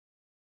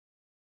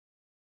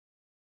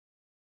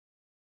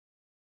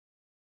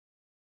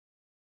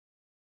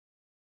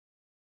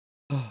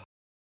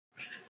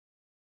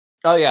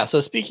 Oh yeah. So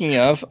speaking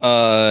of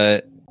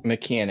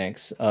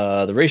mechanics,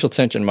 the racial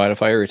tension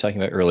modifier we were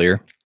talking about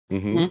earlier.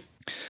 Mm-hmm.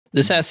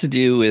 This has to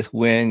do with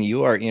when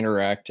you are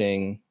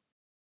interacting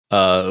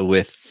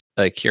with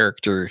a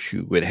character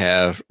who would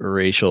have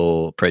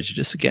racial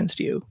prejudice against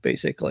you,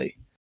 basically.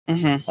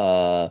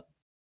 Mm-hmm.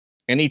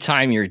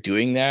 Anytime you're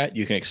doing that,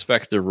 you can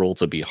expect the roll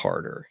to be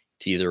harder,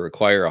 to either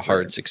require a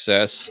hard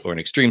success or an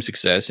extreme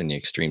success in the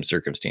extreme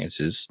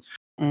circumstances,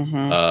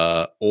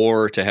 Mm-hmm.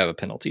 or to have a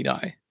penalty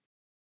die.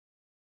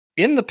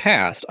 In the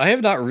past, I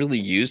have not really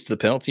used the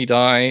penalty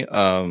die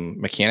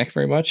mechanic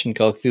very much in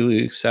Call of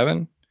Cthulhu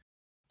 7.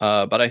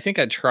 But I think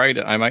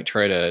I might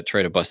try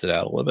to bust it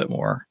out a little bit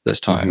more this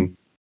time.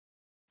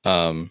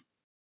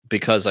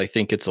 Because I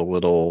think it's a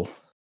little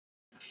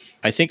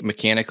I think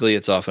mechanically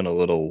it's often a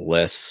little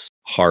less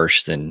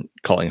harsh than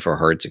calling for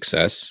hard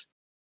success.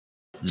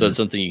 So it's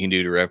something you can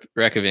do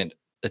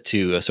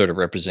to sort of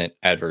represent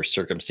adverse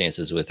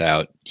circumstances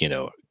without,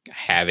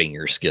 having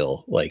your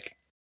skill like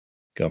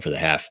going for the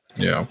half.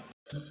 Yeah.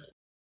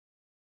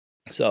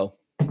 So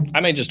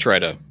I may just try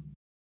to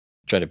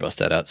bust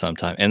that out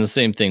sometime. And the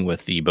same thing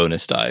with the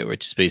bonus die,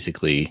 which is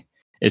basically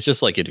it's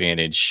just like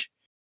advantage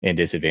and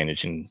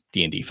disadvantage in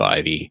D&D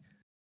 5e.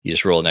 You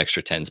just roll an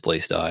extra 10's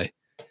place die.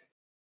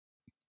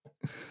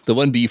 The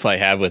one beef I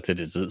have with it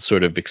is it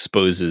sort of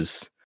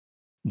exposes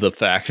the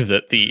fact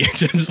that the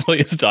 10's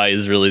place die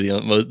is really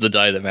the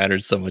die that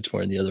matters so much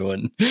more than the other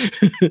one.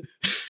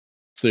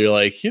 So you're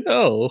like,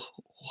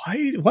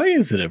 why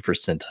is it a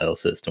percentile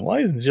system? Why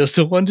isn't it just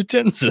a 1 to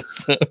 10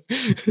 system?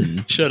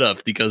 Shut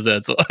up, because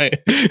that's why.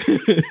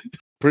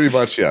 Pretty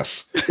much,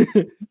 yes.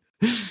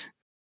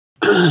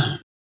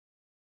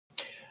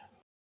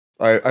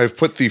 I've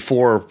put the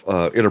 4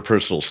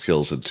 interpersonal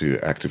skills into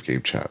active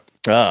game chat.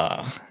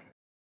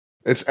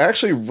 It's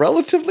actually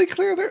relatively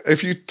clear there.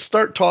 If you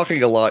start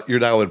talking a lot,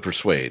 you're now in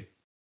persuade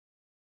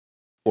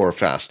or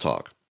fast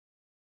talk.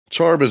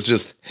 Charm is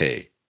just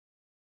hey.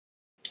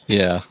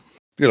 Yeah.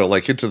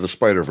 Like Into the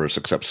Spider-Verse,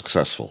 except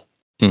successful.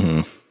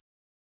 Mm-hmm.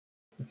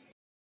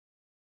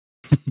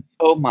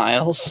 Oh,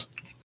 Miles.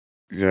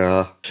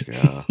 Yeah.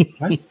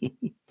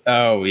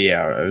 Oh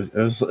yeah,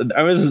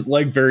 I was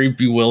like very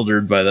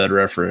bewildered by that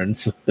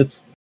reference.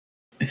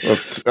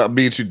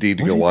 Means you need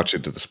to go watch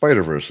Into the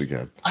Spider-Verse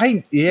again.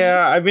 I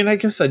mean, I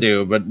guess I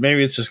do, but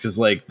maybe it's just because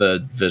like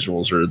the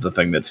visuals are the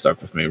thing that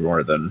stuck with me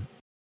more than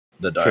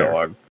the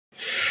dialogue.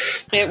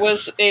 It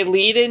was a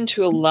lead-in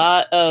to a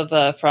lot of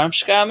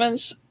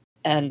Framskamens,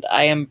 and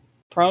I am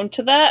prone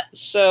to that,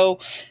 so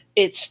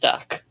it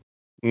stuck.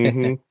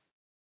 Mm-hmm.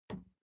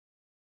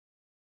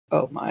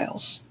 Oh,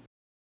 Miles.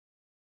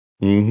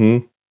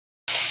 Mm-hmm.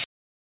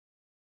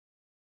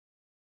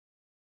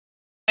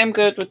 I'm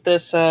good with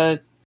this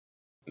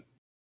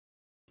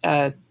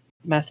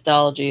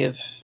methodology of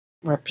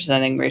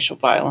representing racial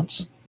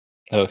violence.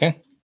 Okay.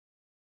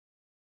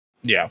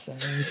 Yeah.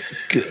 Sounds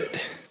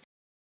good.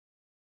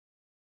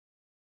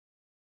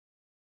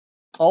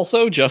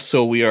 Also, just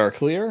so we are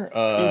clear,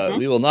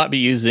 we will not be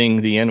using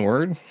the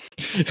N-word.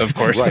 Of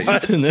course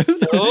not.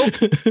 Nope.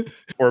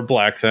 Or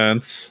black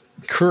sense.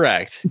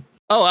 Correct.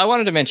 Oh, I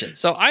wanted to mention.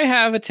 So I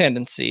have a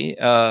tendency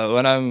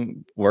when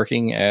I'm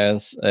working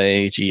as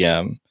a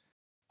GM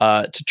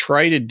to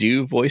try to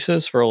do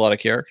voices for a lot of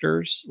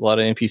characters, a lot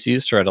of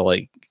NPCs, try to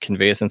like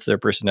convey a sense of their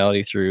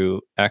personality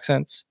through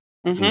accents.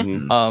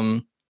 Mm-hmm.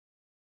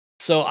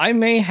 So I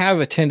may have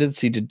a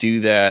tendency to do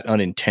that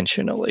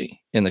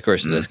unintentionally in the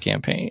course of this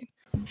campaign.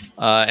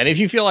 And if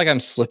you feel like I'm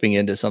slipping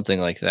into something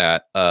like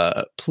that,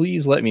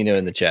 please let me know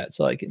in the chat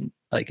so I can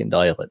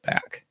dial it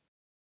back.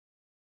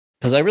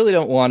 Because I really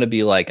don't want to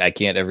be like, I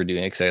can't ever do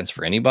accents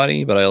for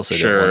anybody, but I also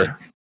don't want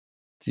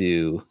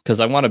to because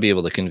I want to be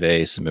able to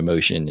convey some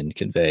emotion and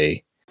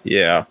convey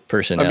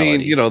personality. I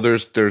mean,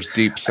 there's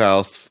Deep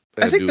South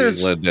and I think New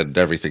England and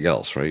everything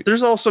else, right?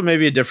 There's also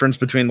maybe a difference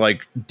between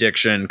like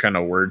diction kind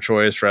of word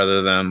choice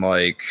rather than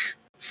like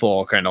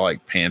full kind of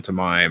like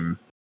pantomime,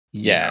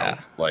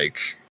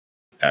 like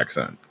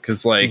accent.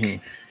 Because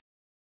like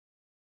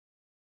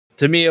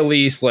to me at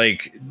least,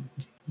 like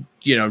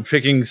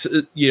picking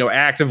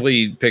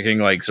actively picking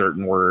like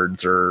certain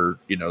words or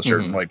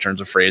certain like terms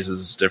of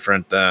phrases is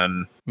different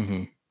than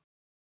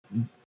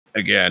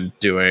again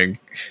doing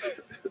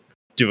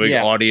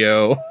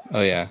audio.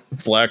 Oh yeah,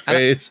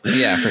 blackface.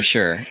 Yeah, for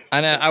sure.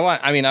 And I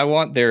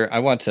want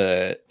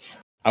to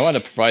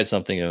provide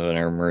something of an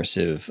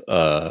immersive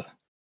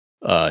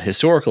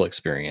historical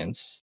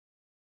experience.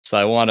 So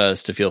I want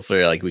us to feel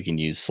very like we can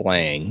use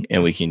slang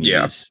and we can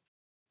use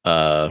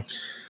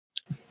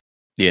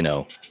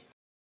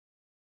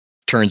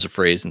turns of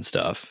phrase and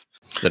stuff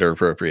that are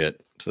appropriate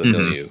to the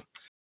milieu.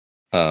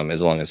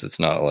 As long as it's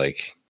not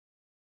like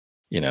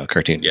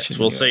cartoon. Yes,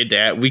 we'll say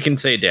we can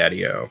say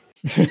daddy-o.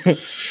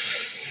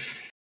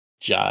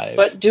 Jive.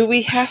 But do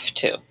we have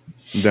to?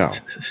 No.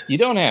 You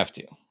don't have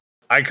to.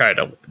 I kind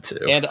of want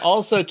to. And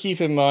also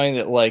keep in mind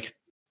that like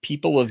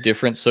people of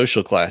different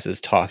social classes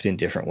talked in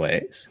different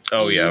ways.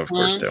 Oh yeah, of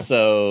course too.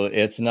 So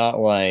it's not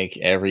like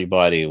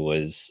everybody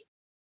was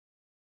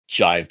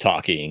jive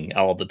talking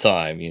all the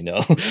time, even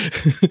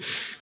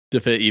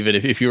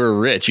if you were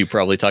rich, you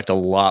probably talked a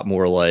lot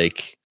more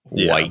like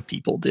white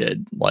people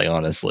did, like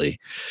honestly,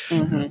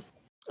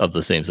 of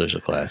the same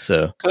social class.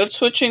 So code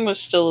switching was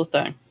still a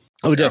thing.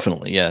 Oh,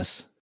 definitely.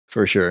 Yes,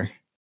 for sure.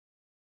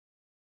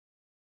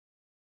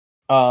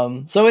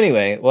 So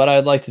anyway, what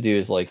I'd like to do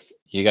is like,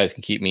 you guys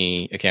can keep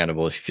me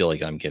accountable if you feel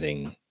like I'm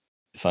getting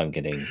over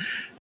the line.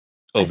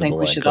 I think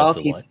we should all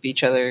keep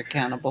each other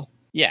accountable.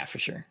 Yeah, for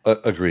sure.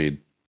 Agreed.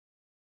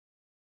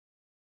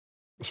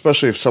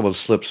 Especially if someone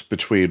slips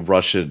between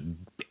Russian,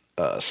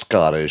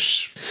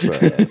 Scottish,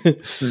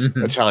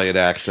 Italian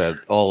accent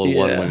all in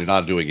one when you're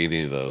not doing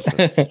any of those.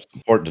 It's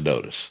important to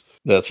notice.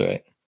 That's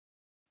right.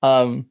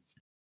 Oh,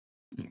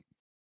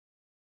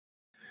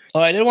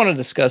 I did want to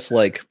discuss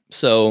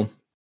so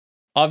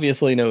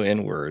obviously no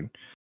N-word.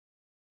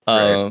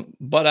 Right.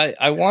 But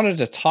I wanted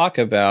to talk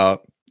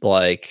about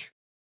like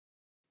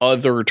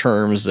other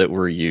terms that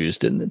were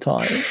used in the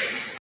time.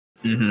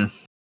 Mm-hmm.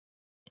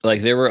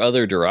 Like there were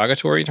other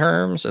derogatory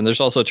terms, and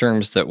there's also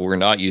terms that were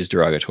not used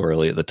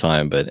derogatorily at the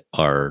time, but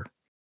are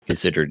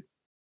considered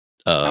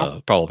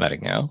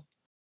problematic now.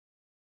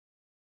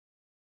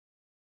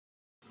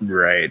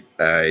 Right.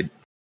 I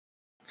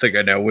think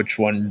I know which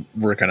one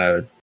we're kind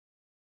of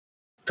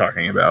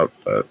talking about,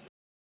 but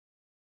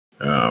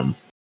I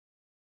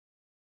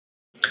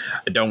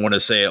don't want to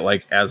say it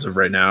like as of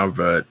right now,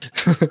 but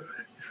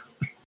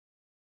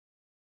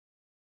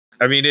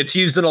I mean, it's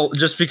used in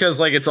just because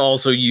like it's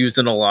also used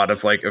in a lot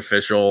of like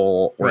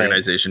official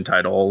organization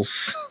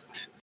titles,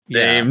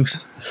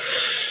 names.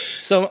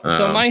 So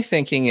my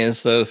thinking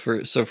is though,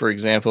 for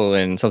example,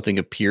 when something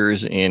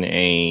appears in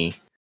a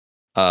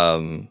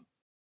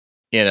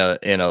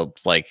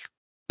like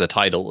the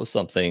title of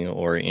something,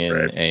 or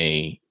in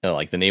a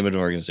like the name of an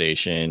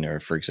organization, or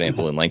for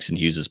example in Langston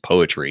Hughes's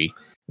poetry,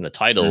 in the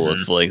title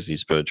of Langston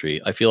Hughes' poetry,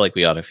 I feel like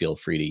we ought to feel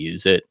free to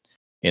use it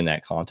in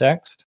that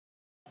context.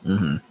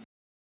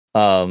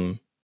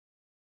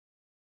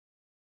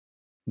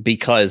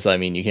 Because I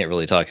mean, you can't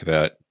really talk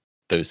about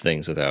those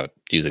things without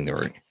using the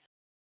word.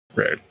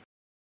 Right.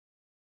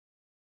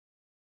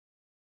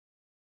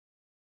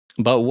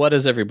 But what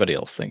does everybody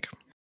else think?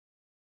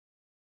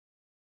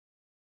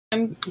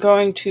 I'm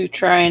going to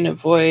try and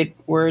avoid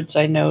words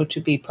I know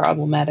to be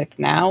problematic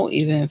now,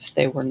 even if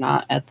they were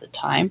not at the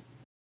time.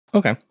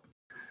 Okay.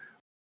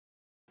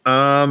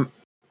 I'm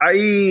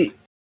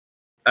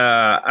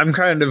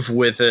kind of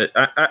with it.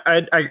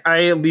 I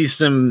at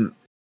least am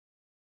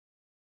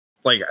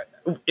like,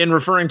 in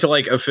referring to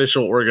like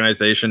official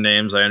organization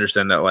names, I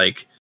understand that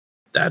like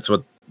that's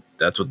what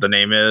the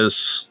name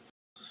is.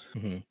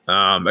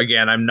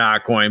 Again, I'm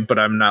not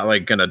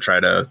like gonna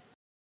try to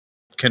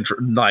control,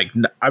 like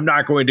I'm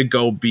not going to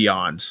go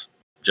beyond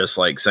just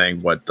like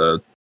saying what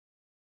the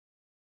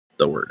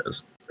word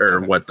is,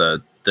 or what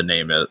the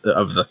name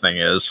of the thing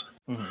is.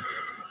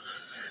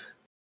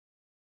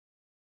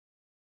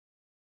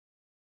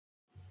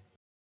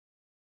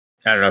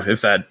 I don't know if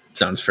that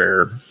sounds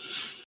fair.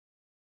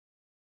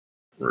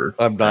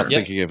 I'm not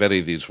thinking of any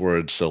of these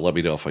words, so let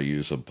me know if I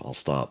use them. I'll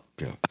stop.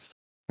 Yeah.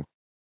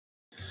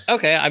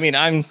 Okay. I mean,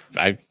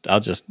 I'll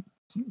just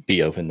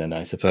be open then,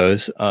 I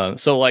suppose.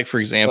 So, like for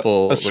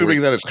example,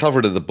 assuming that it's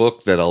covered in the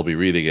book, then I'll be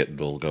reading it and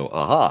we'll go,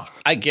 aha.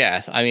 I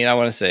guess. I mean, I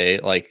want to say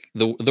like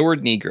the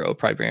word Negro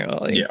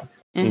primarily. Yeah.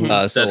 So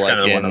that's like kind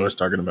of the one I was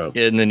talking about.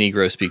 In the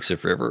Negro Speaks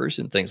of Rivers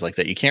and things like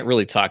that, you can't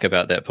really talk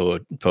about that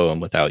poem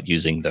without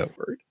using the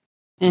word.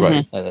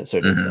 Right. And that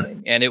sort of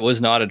thing. And it was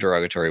not a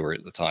derogatory word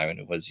at the time, and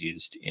it was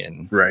used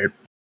in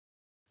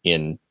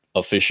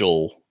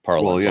official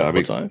parlance all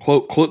the time.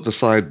 Quote the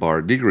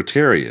sidebar,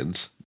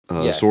 Negrotarians,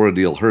 Zora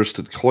Neale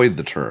Hurston coined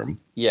the term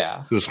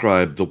to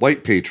describe the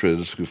white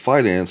patrons who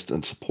financed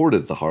and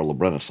supported the Harlem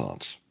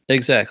Renaissance.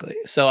 Exactly.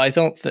 So I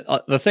don't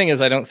the thing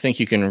is, I don't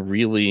think you can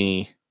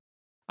really,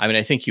 I mean,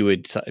 I think you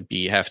would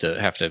have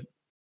to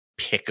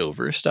pick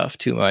over stuff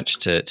too much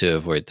to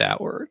avoid that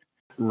word.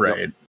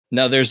 Right.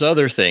 Now, there's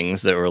other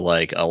things that were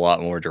like a lot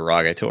more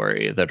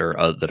derogatory that are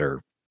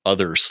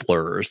other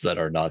slurs that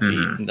are not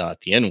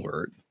the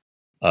N-word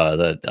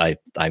that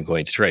I'm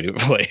going to try to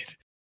avoid.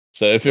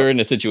 So if you're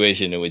in a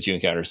situation in which you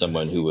encounter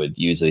someone who would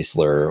use a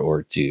slur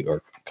or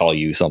call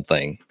you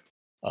something,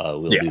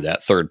 we'll do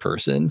that third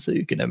person so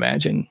you can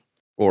imagine.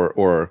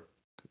 Or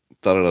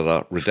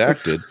da-da-da-da,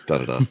 redacted,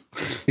 da-da-da.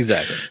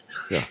 Exactly.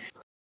 Yeah.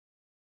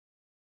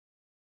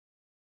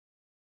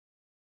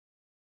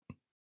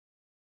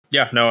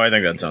 Yeah, no, I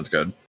think that sounds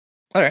good.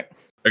 All right.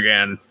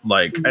 Again,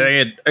 like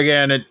I think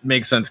it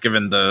makes sense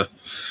given the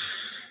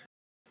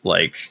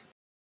like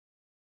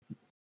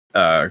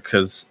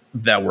because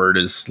that word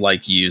is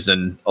like used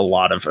in a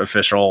lot of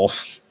official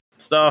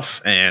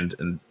stuff and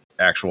in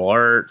actual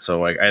art. So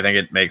like I think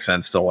it makes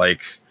sense to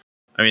like,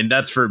 I mean,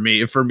 that's for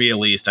me at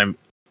least, I'm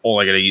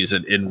only going to use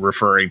it in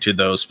referring to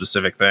those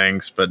specific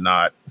things, but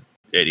not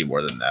any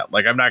more than that.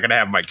 Like I'm not going to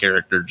have my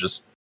character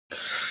just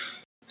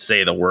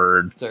say the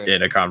word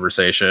in a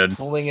conversation,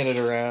 flinging it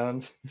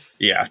around.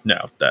 Yeah,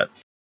 no, that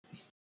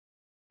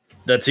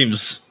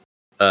seems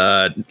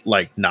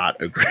like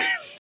not a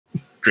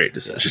great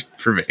decision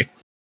for me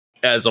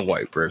as a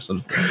white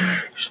person.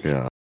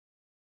 Yeah.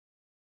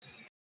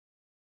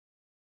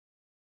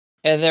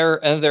 And there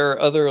are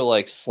other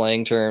like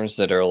slang terms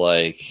that are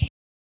like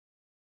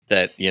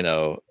that, you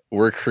know,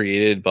 were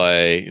created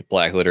by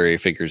Black literary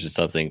figures or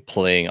something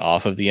playing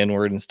off of the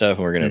N-word and stuff,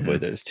 and we're going to avoid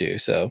those too.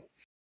 So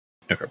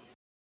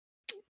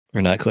we're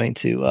not going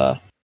to,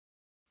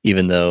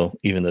 even though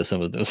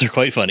some of those are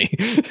quite funny,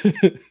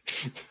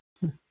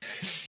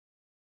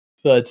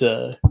 but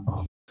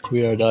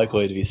we are not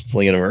going to be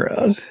slinging them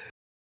around.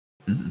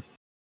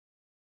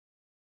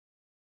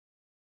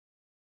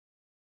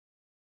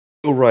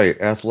 Oh, right.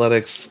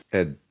 Athletics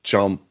and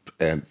jump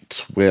and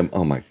swim.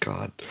 Oh my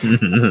God.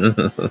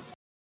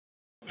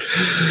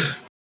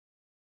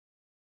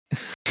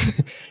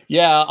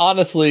 Yeah,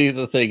 honestly,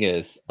 the thing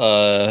is,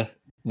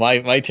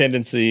 my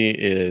tendency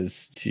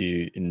is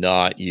to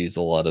not use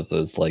a lot of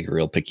those like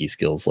real picky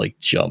skills like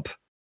jump.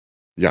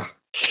 Yeah.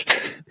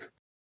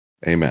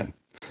 Amen.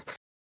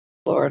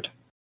 Lord.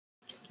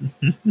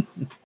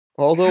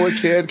 Although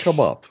it can come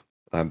up.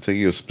 I'm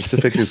thinking of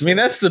specific. I mean,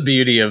 that's the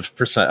beauty of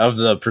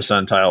the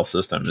percentile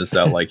system is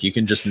that like you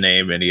can just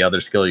name any other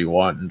skill you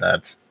want, and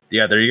that's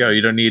there you go.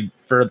 You don't need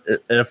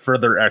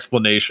further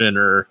explanation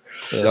or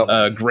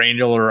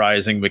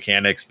granularizing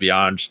mechanics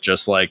beyond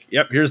just like,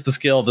 yep, here's the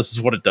skill. This is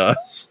what it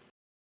does,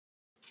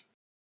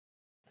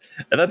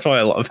 and that's why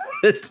I love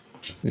it.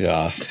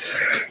 Yeah.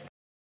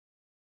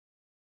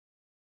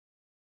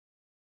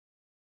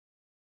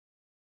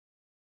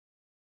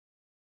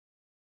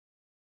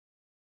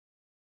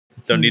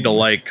 Don't need to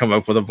like come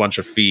up with a bunch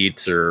of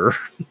feats or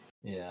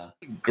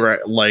grapple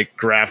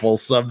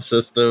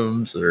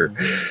subsystems or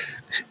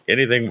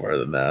anything more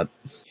than that.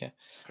 Yeah.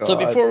 So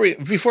before we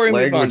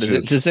move on,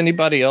 does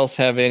anybody else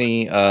have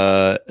any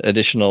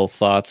additional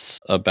thoughts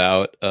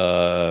about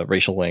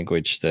racial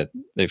language that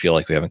they feel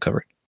like we haven't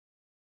covered?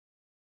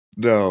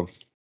 No.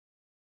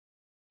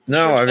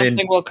 Sure, I mean,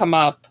 something will come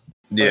up.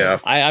 Yeah,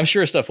 I'm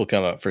sure stuff will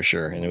come up for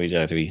sure, and we'd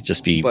have to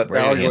be. But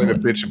now I'm going to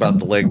bitch about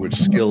the language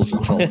skills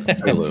in Call of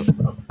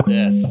Cthulhu.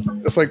 Yes,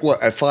 it's like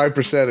what at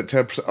 5%, at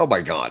 10%. Oh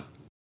my god,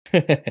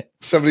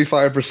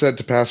 75%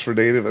 to pass for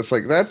native. It's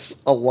like that's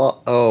a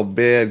lot. Oh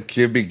man,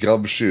 give me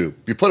gumshoe.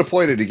 You put a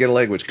point in, you get a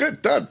language.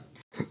 Good, done.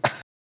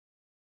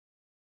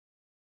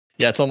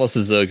 Yeah, it's almost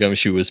as though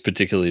Gumshoe was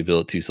particularly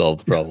built to solve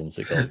the problems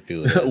they Call of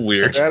Cthulhu.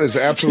 Weird. That is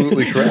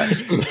absolutely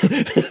correct.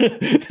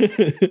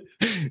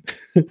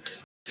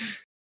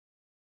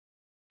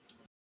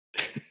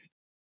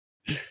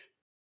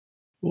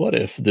 What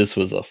if this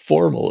was a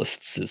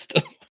formalist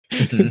system?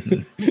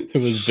 It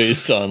was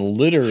based on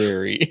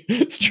literary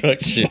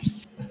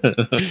structures.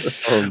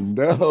 Oh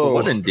no!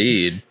 What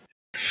indeed?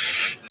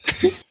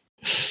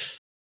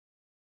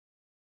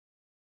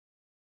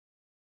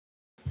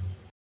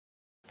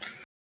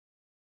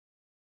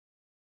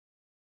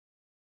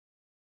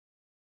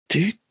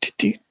 Do.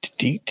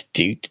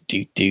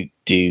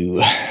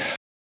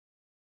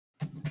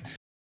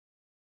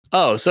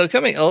 Oh, so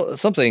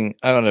something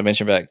I want to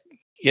mention back.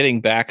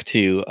 Getting back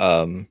to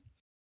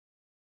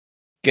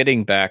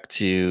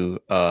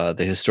the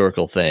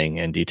historical thing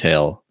and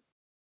detail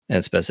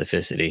and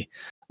specificity.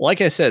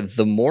 Like I said,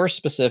 the more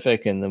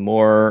specific and the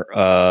more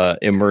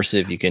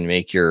immersive you can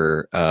make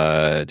your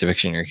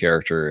depiction of your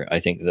character, I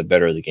think the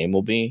better the game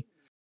will be.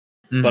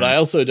 Mm-hmm. But I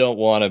also don't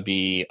want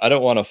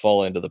to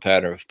fall into the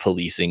pattern of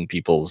policing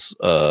people's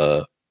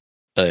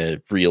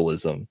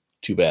realism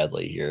too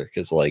badly here,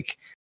 because like,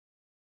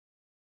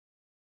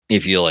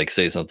 if you like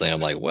say something,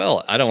 I'm like,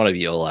 well, I don't want to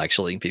be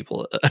actuallying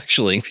people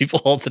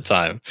all the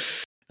time.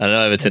 I know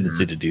I have a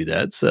tendency to do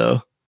that,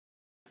 so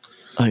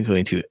I'm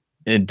going to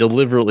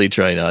deliberately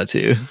try not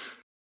to.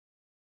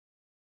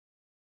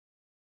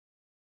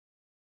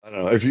 I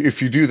don't know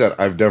if you do that.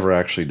 I've never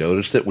actually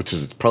noticed it, which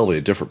is probably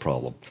a different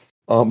problem.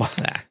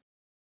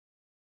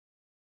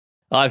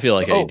 I feel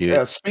like I do.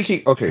 Yeah,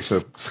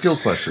 so skill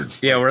questions.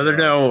 Yeah, where there are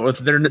no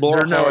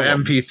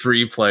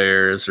MP3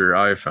 players or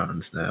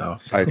iPhones now.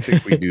 So. I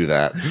think we do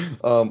that.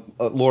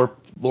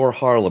 Lore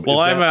Harlem. Well,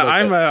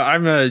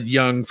 I'm a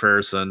young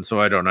person, so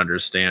I don't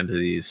understand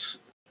these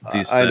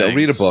things. I know.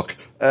 Read a book.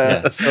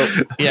 What's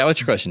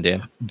your question,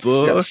 Dan?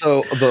 Yeah,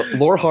 so the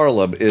Lore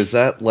Harlem, is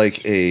that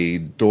like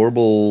a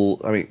normal?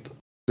 I mean,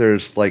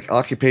 there's like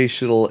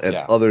occupational and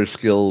other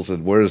skills,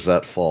 and where does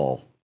that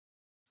fall?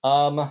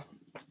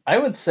 I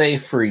would say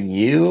for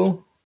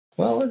you,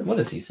 well, what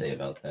does he say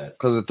about that?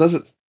 Because it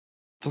doesn't.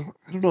 I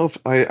don't know if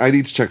I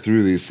need to check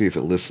through these, see if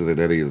it listed in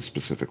any of the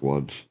specific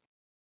ones.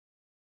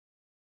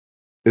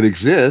 It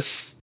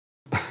exists.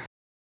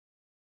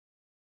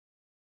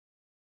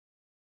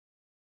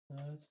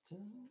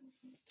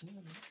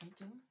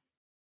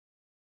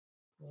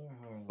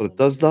 But it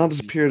does not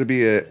appear to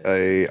be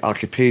a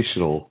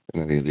occupational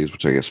in any of these,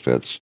 which I guess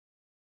fits.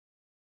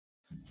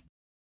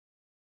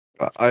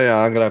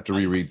 I'm gonna have to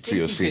reread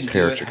COC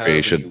character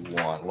creation. You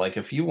want. Like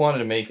if you wanted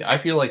to make, I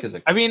feel like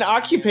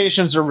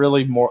occupations are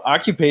really more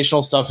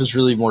occupational stuff is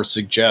really more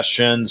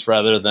suggestions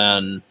rather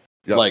than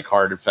like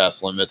hard and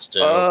fast limits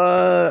too.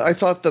 I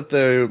thought that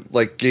they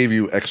like gave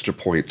you extra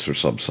points or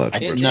some such.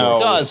 It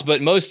does,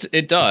 but most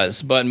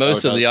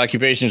of the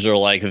occupations are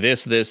like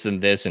this,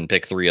 and this, and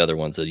pick 3 other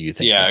ones that you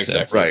think. Yeah,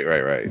 exactly.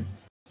 Right.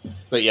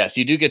 But yes,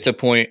 you do get to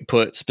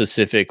put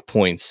specific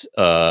points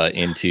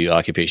into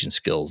occupation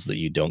skills that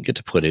you don't get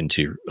to put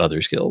into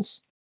other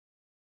skills.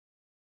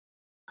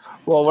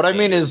 Well, what I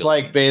mean is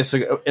like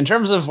basic in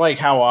terms of like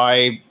how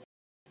I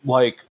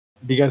like,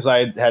 because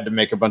I had to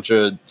make a bunch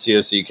of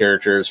COC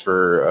characters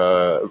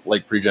for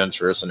like pre-gens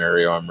for a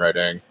scenario I'm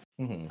writing.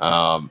 Mm-hmm.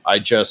 I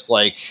just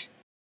like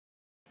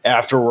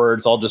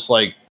afterwards I'll just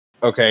like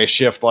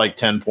shift like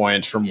 10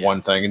 points from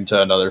one thing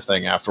into another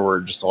thing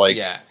afterward, just to like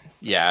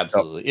Yeah,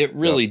 absolutely. It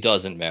really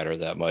doesn't matter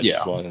that much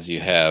as long as you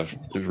have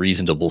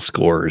reasonable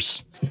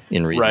scores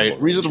in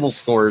reasonable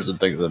scores and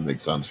things that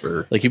make sense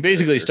for. Like you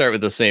basically start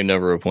with the same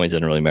number of points. It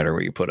doesn't really matter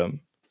where you put them.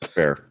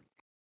 Fair.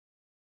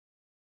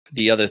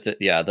 The other thing,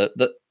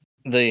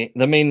 the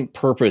main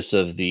purpose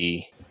of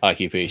the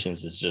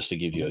occupations is just to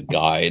give you a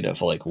guide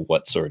of like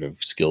what sort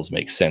of skills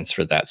make sense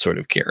for that sort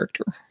of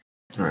character.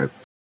 All right.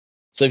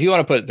 So if you want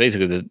to put,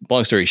 basically, the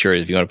long story short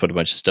is if you want to put a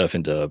bunch of stuff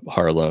into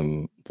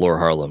Harlem, Lore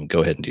Harlem,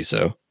 go ahead and do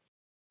so.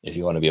 If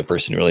you want to be a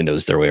person who really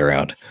knows their way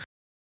around.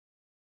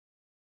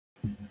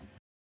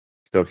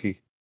 Doki.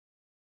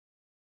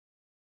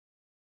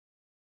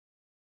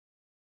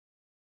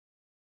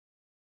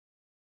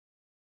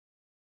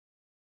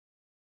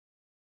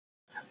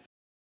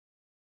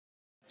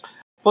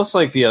 Plus,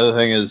 like the other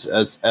thing is,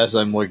 as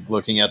I'm like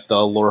looking at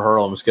the Lore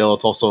Harlem skill,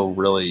 it's also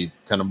really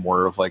kind of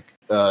more of like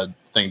a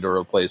thing to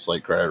replace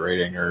like credit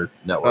rating or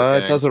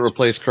networking. It doesn't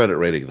replace credit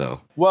rating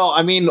though. Well,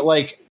 I mean,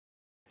 like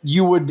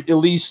you would at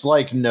least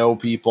like know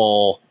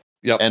people,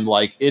 and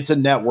like it's a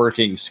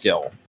networking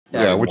skill.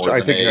 Yeah, which I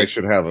think I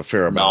should have a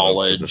fair amount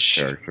knowledge of for this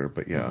character,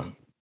 but yeah. I'm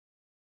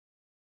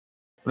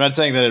not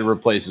saying that it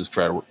replaces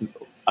credit.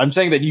 I'm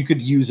saying that you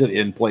could use it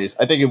in place.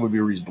 I think it would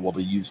be reasonable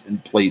to use in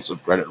place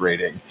of credit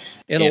rating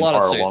in a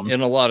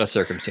lot of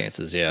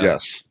circumstances. Yeah.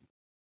 Yes.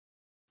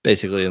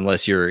 Basically,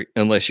 unless you're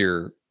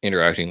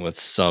interacting with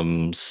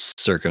some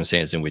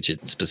circumstance in which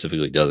it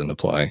specifically doesn't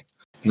apply.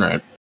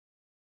 Right.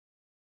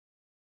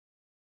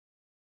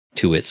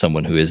 To it,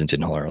 someone who isn't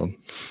in Harlem.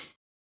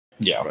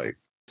 Yeah. Right.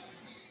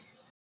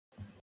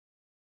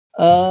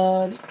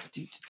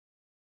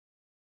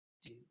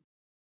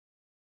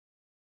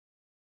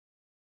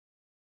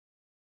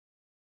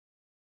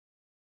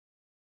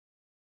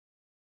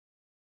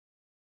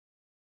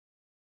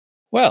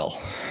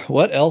 Well,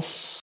 what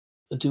else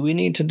do we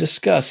need to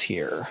discuss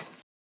here?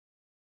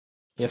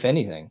 If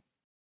anything.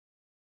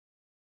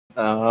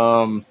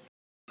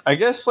 I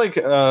guess like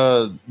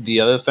the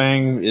other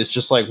thing is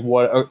just like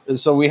what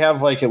so we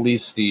have like at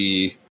least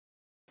the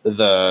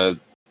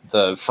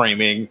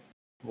framing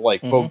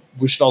like but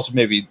we should also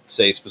maybe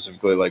say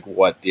specifically like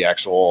what the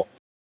actual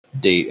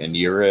date and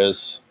year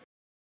is.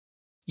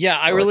 Yeah,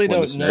 I really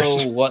don't know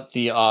what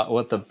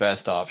the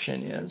best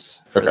option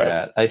is for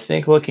that. I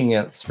think looking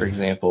at, for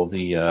example,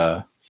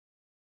 the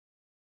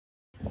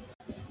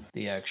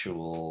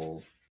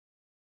actual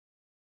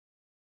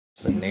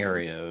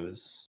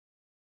scenarios.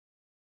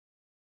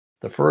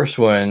 The first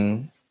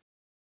one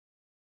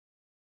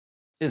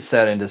is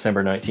set in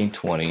December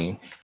 1920.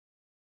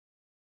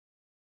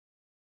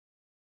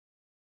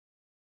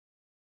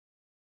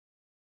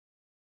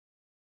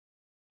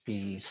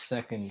 The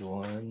second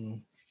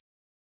one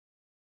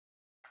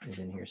is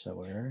in here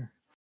somewhere.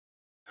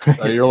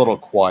 You're a little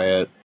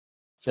quiet.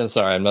 I'm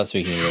sorry, I'm not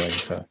speaking really.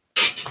 So.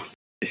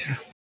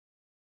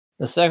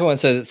 The second one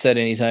says it's set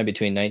anytime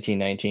between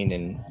 1919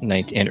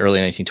 and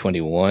early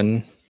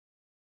 1921.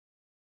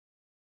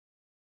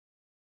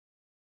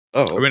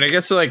 Oh, I mean, I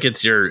guess like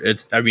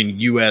I mean,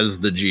 you as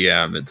the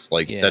GM, it's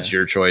like that's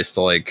your choice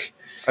to like.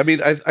 I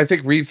mean, I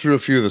think read through a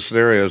few of the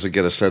scenarios and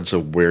get a sense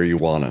of where you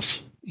want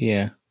us.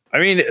 Yeah. I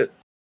mean,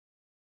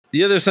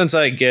 the other sense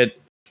I get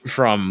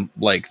from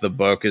like the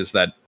book is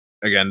that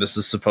again, this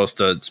is supposed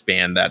to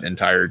span that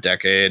entire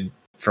decade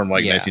from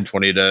like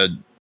 1920 to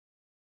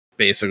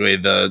basically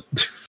the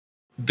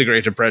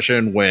Great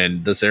Depression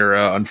when this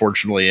era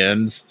unfortunately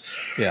ends.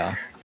 Yeah.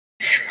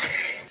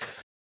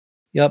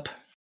 Yep.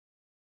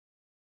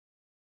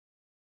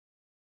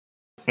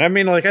 I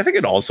mean, like, I think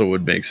it also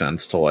would make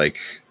sense to like,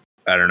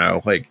 I don't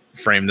know, like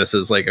frame this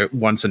as like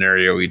one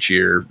scenario each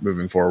year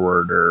moving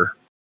forward, or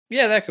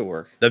yeah, that could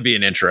work. That'd be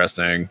an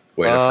interesting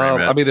way to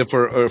frame it. I mean, if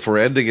we're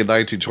ending in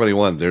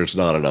 1921, there's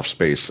not enough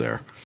space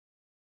there.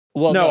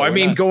 Well, no, I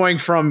mean going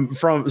from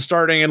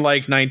starting in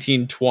like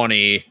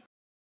 1920,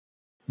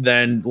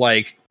 then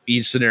like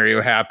each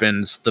scenario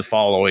happens the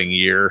following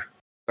year.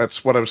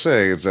 That's what I'm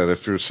saying, is that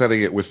if you're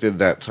setting it within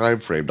that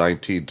time frame,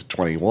 19 to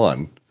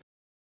 21,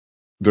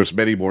 there's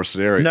many more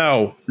scenarios.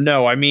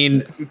 No, I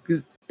mean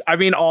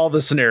all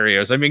the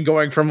scenarios. I mean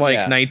going from like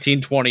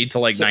 1920 to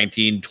like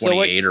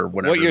 1928 or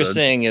whatever. What you're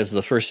saying is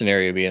the first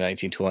scenario would be in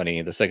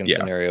 1920, the second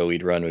scenario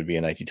we'd run would be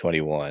in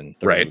 1921,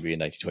 the third would be in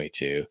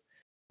 1922,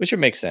 which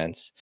would make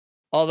sense.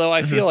 Although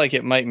I feel like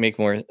it might make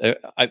more.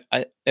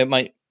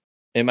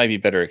 It might be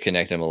better to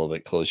connect them a little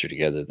bit closer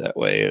together that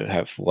way.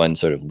 Have one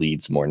sort of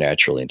leads more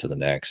naturally into the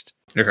next.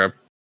 Okay.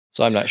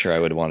 So I'm not sure I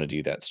would want to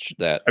do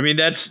that. I mean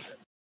that's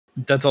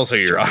also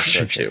your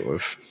option too,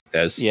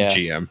 as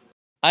GM.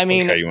 I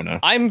mean,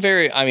 I'm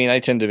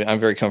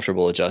very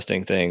comfortable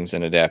adjusting things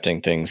and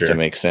adapting things to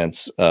make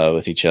sense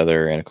with each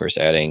other, and of course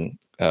adding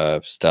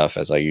stuff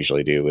as I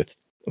usually do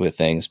with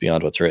things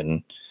beyond what's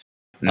written.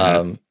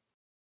 Mm-hmm.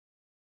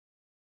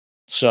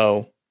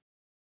 So,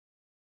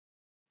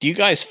 do you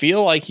guys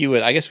feel like you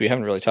would? I guess we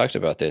haven't really talked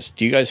about this.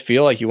 Do you guys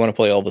feel like you want to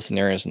play all the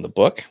scenarios in the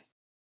book?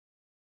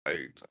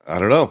 I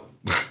don't know.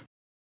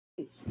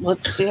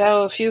 Let's see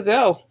how a few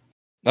go.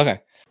 Okay.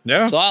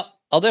 Yeah. So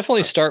I'll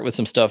definitely start with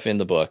some stuff in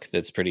the book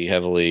that's pretty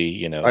heavily,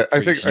 you know.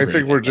 I think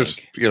we're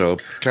just,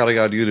 counting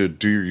on you to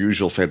do your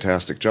usual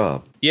fantastic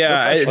job.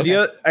 Yeah,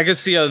 I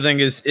guess the other thing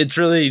is it's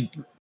really,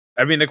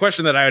 I mean, the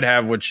question that I would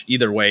have, which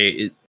either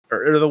way,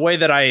 or the way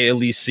that I at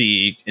least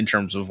see in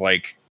terms of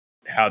like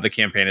how the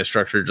campaign is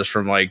structured, just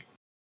from like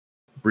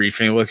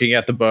briefing, looking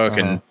at the book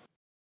and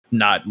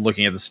not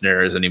looking at the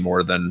scenarios any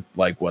more than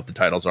like what the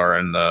titles are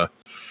in the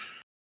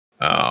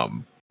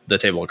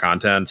table of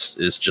contents,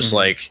 is just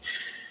like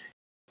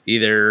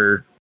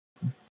either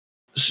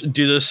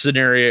do the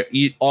scenario,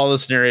 eat all the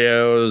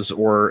scenarios,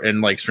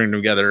 and like string them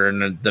together,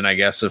 and then I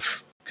guess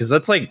because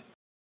that's like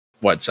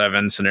what,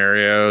 7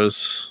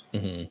 scenarios.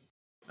 I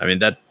mean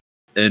that,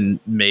 and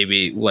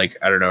maybe like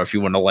I don't know if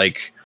you want to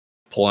like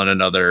pull in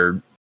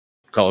another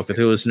Call of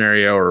Cthulhu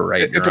scenario or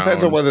write it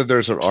depends on whether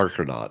there's an arc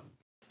or not.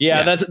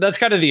 Yeah, that's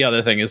kind of the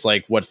other thing, is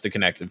like what's the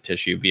connective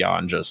tissue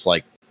beyond just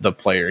like the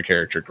player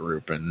character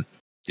group and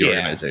the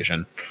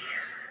organization.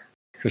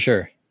 For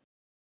sure.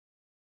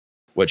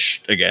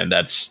 Which again,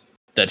 that's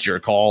your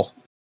call.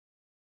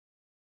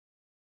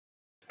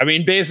 I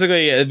mean,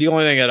 basically, the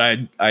only thing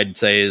that I'd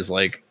say is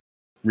like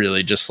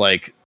really just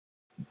like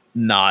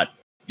not,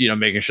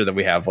 making sure that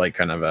we have like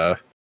kind of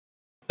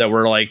that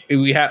we're like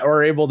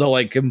are able to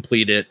like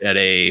complete it at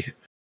a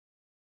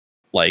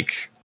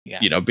like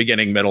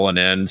beginning, middle, and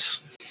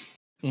ends,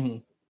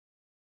 and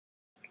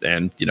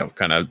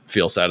kind of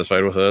feel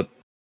satisfied with it.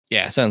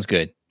 Yeah, sounds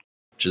good.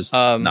 Just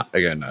not.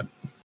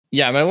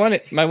 Yeah,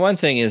 my one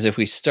thing is if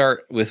we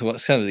start with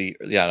what's kind of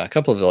a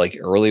couple of the like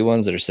early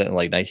ones that are set in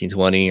like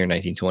 1920 or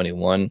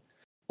 1921,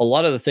 a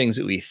lot of the things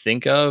that we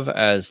think of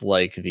as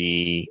like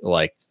the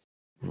like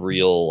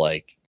real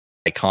like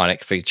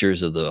iconic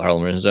features of the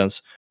Harlem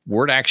Renaissance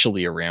weren't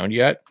actually around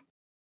yet.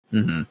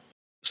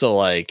 So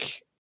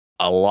like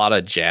a lot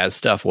of jazz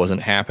stuff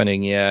wasn't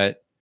happening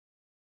yet.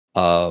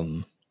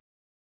 Like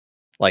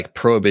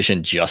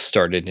Prohibition just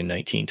started in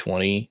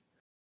 1920.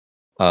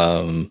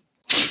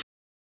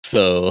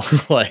 So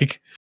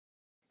like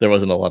there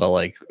wasn't a lot of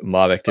like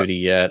mob activity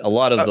yet. A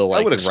lot of the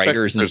like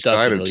writers and stuff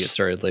didn't really get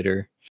started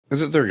later.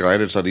 Isn't there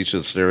guidance on each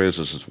of the scenarios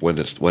as to when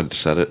to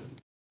set it?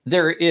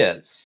 There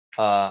is.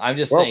 I'm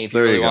just saying if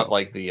you really want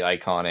like the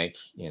iconic,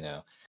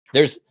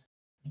 there's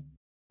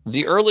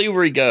the earlier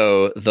we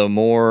go, the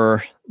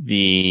more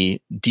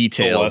the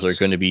details are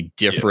going to be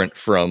different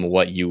from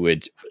what you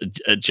would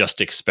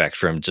just expect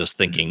from just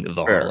thinking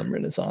the Harlem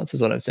Renaissance,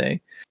 is what I'm saying.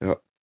 Yeah.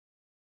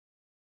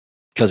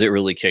 Because it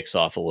really kicks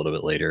off a little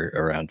bit later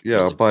around.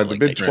 Yeah, by the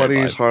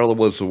mid-20s, Harlem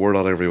was the word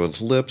on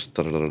everyone's lips.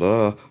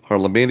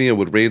 Harlemania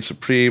would reign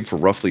supreme for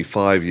roughly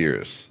 5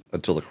 years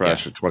until the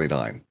crash of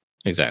 29.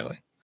 Exactly.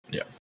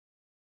 Yeah.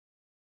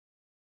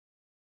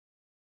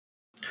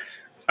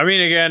 I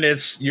mean, again,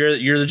 it's you're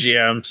the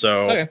GM,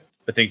 so I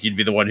think you'd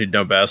be the one who'd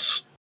know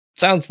best.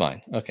 Sounds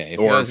fine. Okay.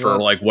 Or for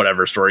like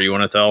whatever story you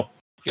want to tell.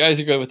 If you guys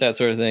are good with that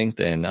sort of thing,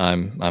 then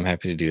I'm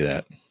happy to do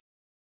that.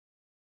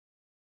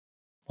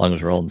 As long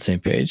as we're all on the same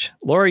page.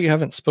 Laura, you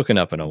haven't spoken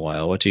up in a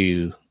while. What are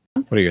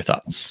your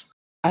thoughts?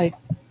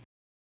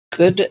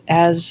 Good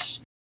as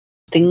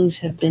things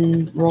have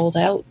been rolled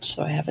out,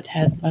 so I haven't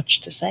had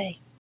much to say.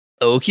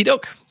 Okie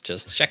doke.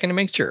 Just checking to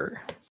make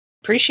sure.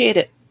 Appreciate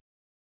it.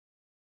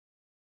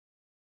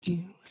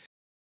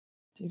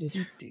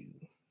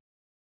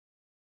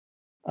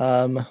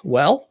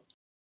 Well,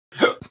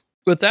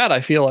 with that, I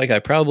feel like I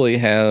probably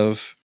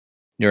have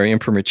your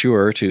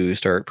imprimatur to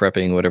start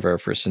prepping whatever our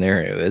first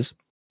scenario is.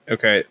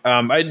 Okay.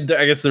 I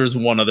guess there's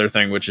one other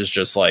thing, which is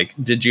just like,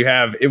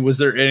 was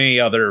there any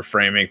other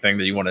framing thing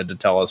that you wanted to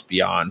tell us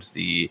beyond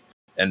the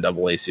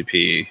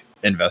NAACP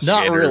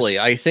investigators? Not really.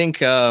 I think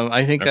that's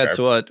I think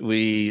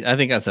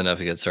that's enough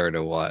to get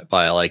started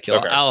by. Like,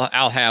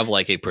 I'll have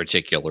like a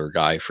particular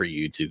guy for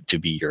you to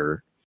be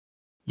your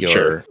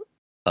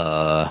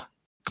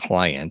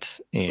client.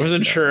 And, I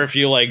wasn't sure if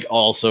you like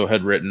also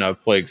had written up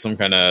like some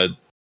kind of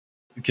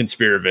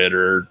conspirabit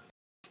or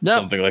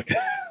something like that.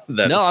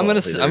 I'm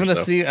gonna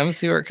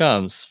see where it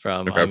comes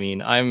from. Okay. I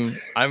mean,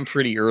 I'm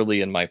pretty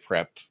early in my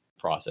prep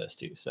process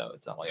too, so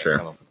it's not like I've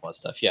come up with a lot of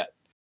stuff yet.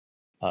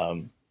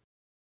 So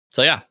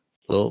yeah,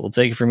 we'll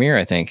take it from here,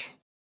 I think.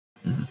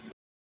 Mm-hmm.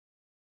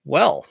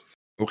 Well,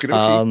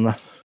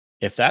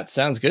 if that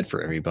sounds good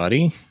for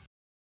everybody,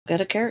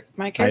 got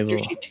my character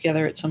sheet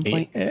together at some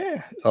point.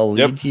 Yeah, I'll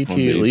leave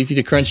you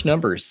to crunch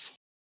numbers.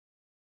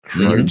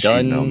 We're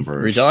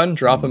done.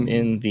 Drop them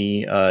in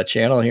the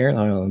channel here, the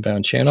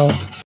Unbound channel,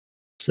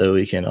 so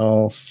we can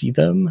all see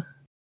them.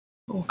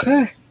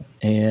 Okay.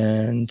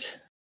 And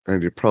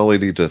you probably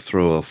need to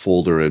throw a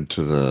folder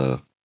into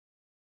the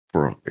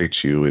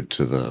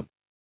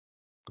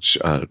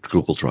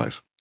Google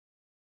Drive.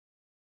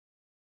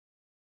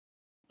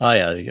 Oh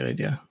yeah, that's a good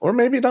idea. Or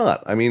maybe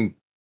not. I mean,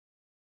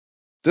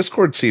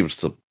 Discord seems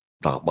to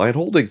not mind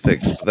holding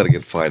things, but then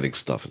again, finding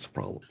stuff is a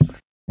problem.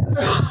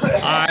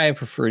 I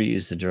prefer to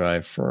use the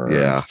drive for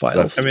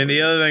files. I mean,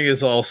 the other thing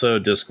is also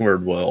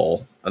Discord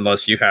will,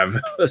 unless you have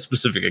a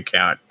specific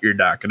account, you're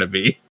not going to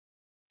be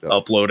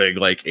uploading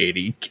like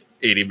 80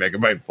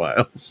 megabyte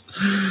files.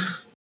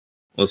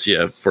 unless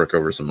you fork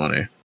over some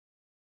money.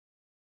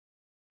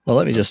 Well,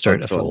 let me just start a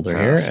Let's go folder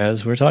here past.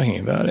 as we're talking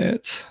about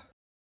it.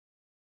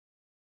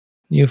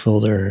 New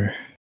folder.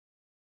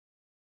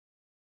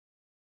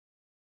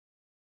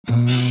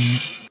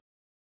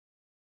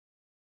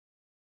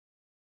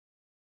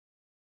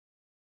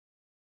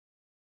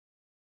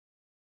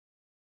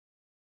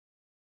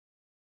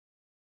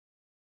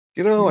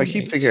 I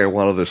keep thinking I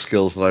want other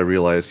skills, and I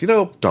realize,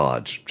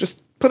 dodge.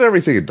 Just put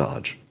everything in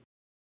dodge.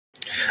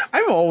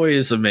 I'm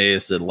always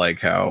amazed at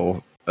like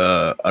how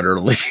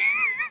utterly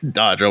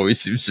dodge always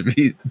seems to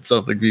be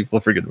something people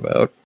forget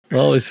about.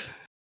 Well, it's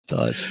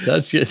dodge.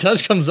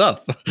 Dodge comes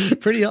up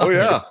pretty often. Oh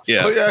yeah,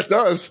 Yes. Oh yeah, it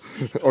does.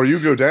 Or you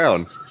go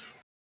down.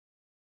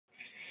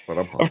 But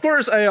I'm Of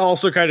course, I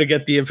also kind of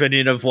get the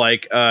opinion of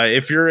like,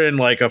 if you're in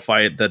like a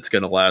fight that's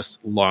going to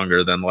last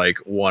longer than like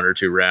 1 or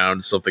 2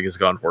 rounds, something has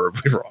gone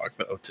horribly wrong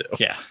though too.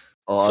 Yeah.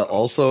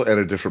 also and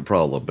a different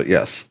problem, but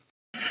yes.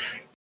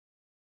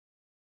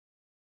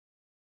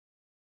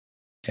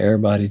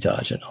 Everybody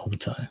dodging all the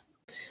time.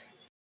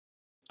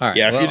 All right.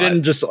 Yeah, if well, you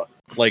didn't just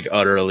like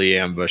utterly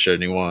ambush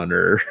anyone,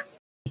 or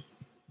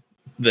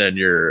then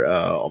you're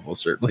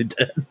almost certainly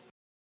dead.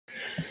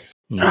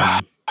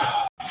 Mhm.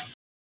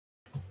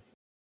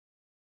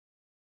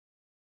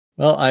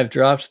 Well, I've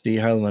dropped the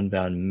Harlem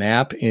Unbound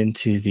map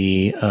into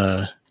the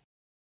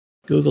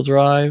Google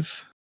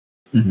Drive.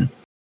 Mhm.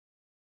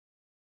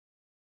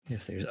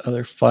 If there's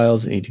other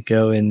files that need to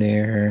go in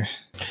there,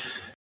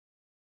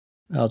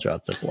 I'll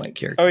drop the blank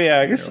character. Oh yeah,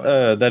 I guess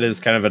that is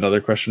kind of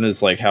another question: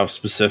 is like how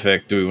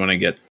specific do we want to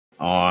get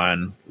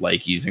on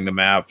like using the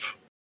map?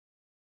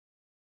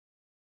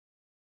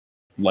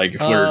 Like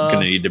if we're going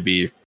to need to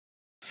be.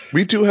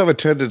 We do have a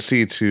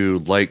tendency to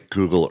like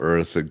Google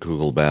Earth and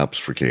Google Maps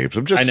for games.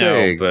 I'm just I know,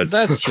 saying. but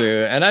That's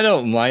true, and I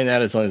don't mind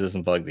that as long as it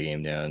doesn't bug the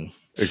game down.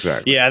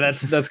 Exactly. yeah,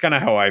 that's kind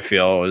of how I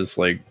feel. Is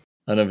like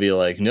I'm gonna be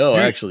like, no,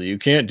 Yeah. actually, you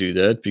can't do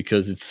that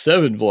because it's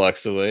 7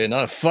 blocks away and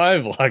not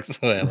 5 blocks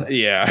away. I'm like,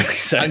 yeah,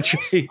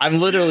 exactly. I'm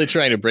literally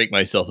trying to break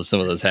myself of some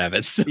of those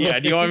habits. Yeah,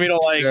 do you want me to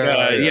like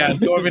Yeah.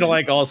 do you want me to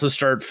like also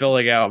start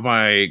filling out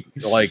my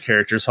like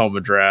character's home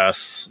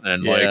address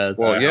and Yeah, like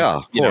Well, yeah,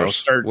 of you know course.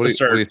 start What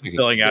do you think?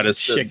 filling out his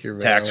Check your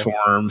tax mail.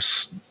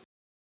 forms.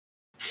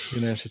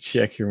 You're gonna have to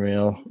check your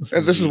mail.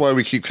 And this is why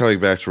we keep coming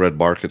back to red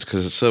markets,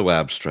 because it's so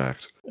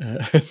abstract.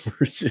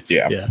 Versus,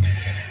 Yeah. yeah.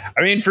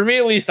 I mean, for me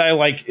at least, I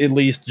like at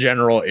least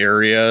general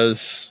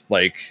areas,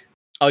 like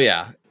Oh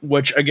yeah.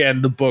 which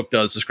again the book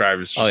does describe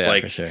as Oh just yeah,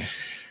 like for sure.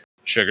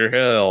 Sugar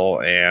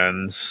Hill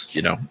and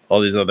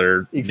all these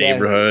other Exactly.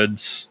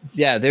 neighborhoods,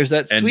 Yeah, there's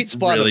that and sweet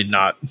spot. really Of,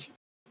 not more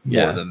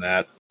Yeah. than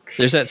that.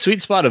 there's that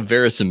sweet spot of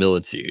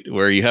verisimilitude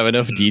where you have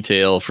enough Mhm.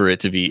 detail for it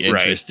to be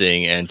Right.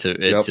 interesting and to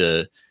it Yep.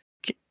 to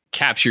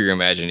capture your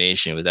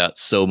imagination without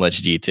so much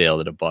detail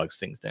that it bogs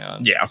things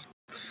down. Yeah.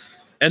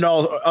 And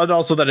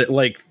also that it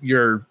like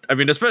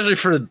especially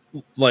for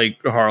like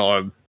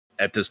Harlem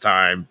at this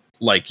time,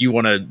 like you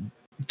want to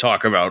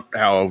talk about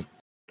how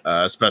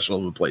special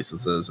of a place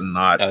this is and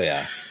not Oh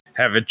yeah.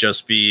 have it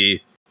just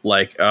be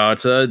like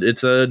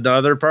it's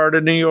another part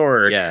of New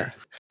York. Yeah.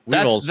 We've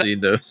That's- all seen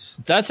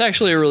this. That's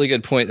actually a really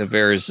good point that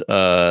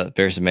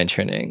bears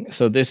mentioning.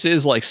 So this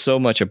is like so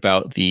much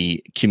about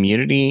the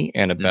community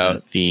and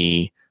about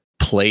the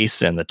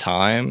place and the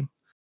time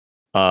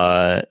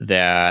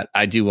that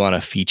I do want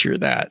to feature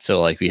that. So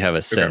like we have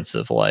a sense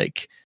of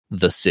like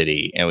the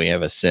city and we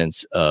have a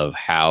sense of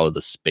how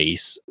the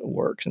space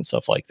works and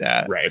stuff like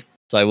that. Right.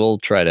 So I will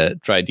try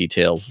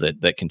details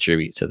that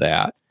contribute to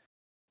that.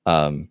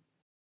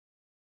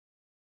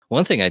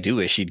 One thing I do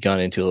wish he'd gone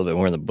into a little bit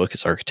more in the book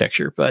is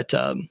architecture, but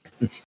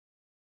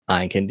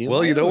I can do.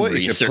 Well, my you know own what?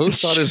 research.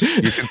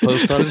 You can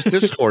post on his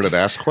Discord and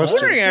ask I'm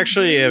questions. wondering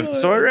actually if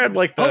so I read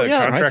like the Oh,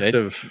 yeah,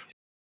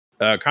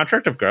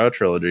 Contract of Grau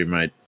trilogy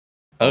might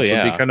Oh also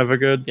yeah, be kind of a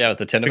good yeah, with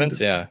the tenements,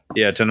 yeah.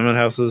 tenement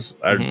houses.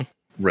 I Mhm.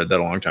 read that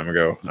a long time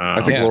ago.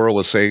 I think Yeah. Laura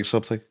was saying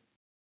something.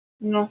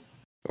 No.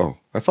 Oh,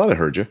 I thought I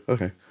heard you.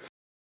 Okay.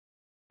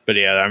 But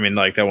yeah, I mean,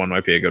 like that one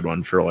might be a good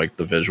one for like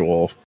the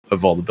visual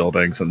of all the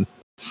buildings and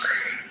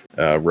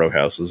row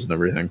houses and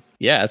everything.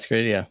 Yeah, that's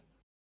great. Yeah,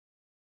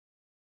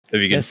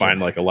 If you can Yes, find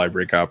like a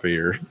library copy,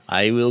 or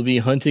I will be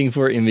hunting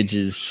for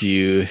images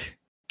to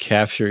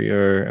capture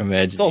your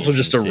imagination. it's also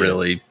just a Steve.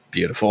 really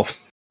beautiful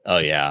Oh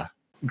yeah.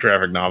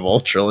 graphic novel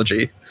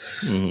trilogy.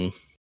 Mhm.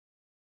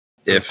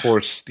 Of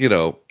course,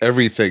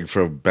 everything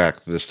from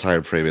back this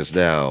time frame is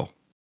now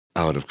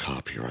out of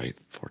copyright,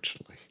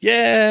 fortunately.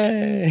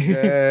 Yay!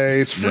 Yay,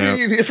 it's free.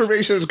 Yep. The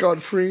information has gone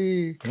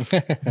free.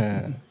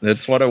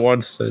 It's what it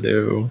wants to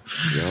do.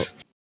 Yep.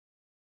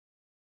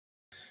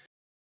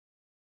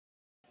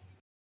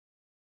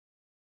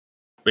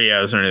 But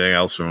yeah, is there anything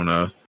else we want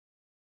to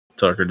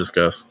talk or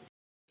discuss?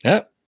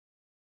 Yep.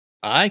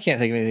 I can't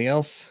think of anything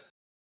else.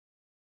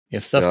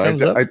 If stuff Yeah,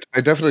 comes up,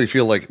 I definitely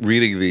feel like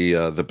reading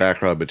the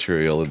background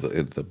material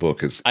in the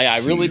book is. I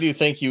really key. do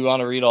think you want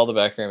to read all the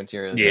background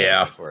material.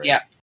 Yeah. For it, Yeah.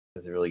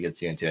 because it really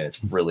gets you into it.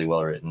 It's really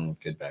well written,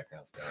 good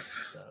background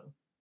stuff. So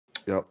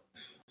Yep.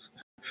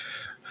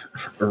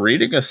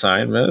 reading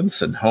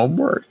assignments and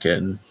homework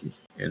and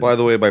By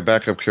the way, my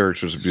backup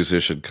character is a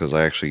musician because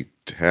I actually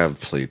have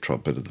played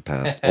trumpet in the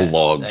past a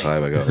long Nice.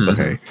 time ago. Mhm.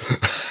 Okay.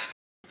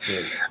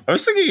 I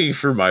was thinking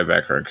for my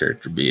background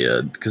character be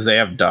because they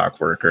have dock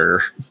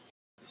worker,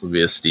 so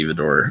be a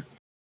stevedore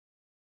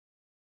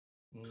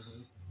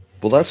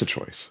Well, that's a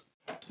choice.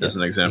 as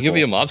an You example. could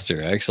be a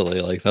mobster,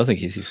 actually. Like, nothing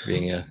keeps you from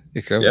being a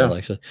criminal,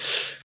 actually.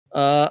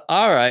 All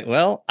right.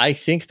 Well, I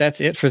think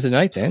that's it for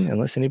tonight, then,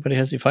 unless anybody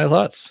has any final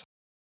thoughts.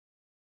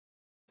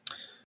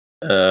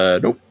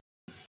 Nope.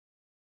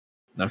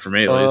 Not for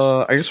me, at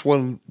least. I guess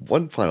one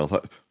final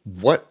thought.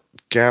 What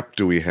gap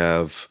do we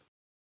have,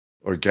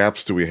 or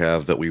gaps do we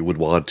have that we would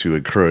want to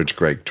encourage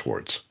Greg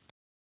towards?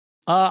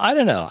 I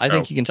don't know. I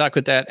think Oh. you can talk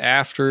with that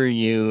after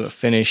you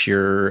finish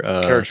your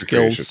Character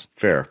creation. skills.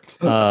 Fair.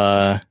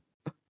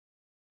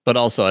 But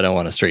also, I don't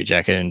want to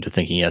straitjacket into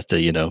thinking he has to,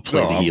 play No,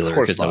 the of healer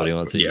course because nobody not.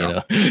 wants to,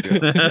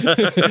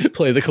 Yeah.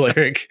 play the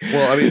cleric.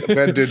 Well, I mean,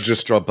 Ben did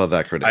just jump on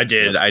that grenade. I so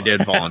did. that's I fine.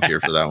 did volunteer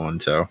for that one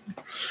too. All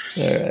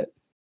right.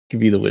 Could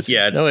be the wizard.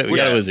 Yeah, No, wait, we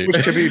got a wizard.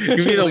 Which can be You can be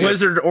the particularly-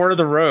 wizard or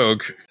the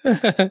rogue.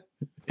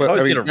 But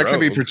always I mean, need a that can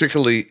be rogue.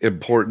 particularly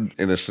important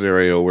in a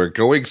scenario where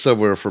going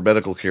somewhere for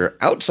medical care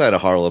outside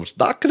of Harlem's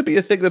not going to be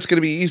a thing that's going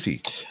to be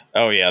easy.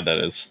 Oh yeah, that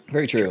is.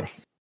 Very true.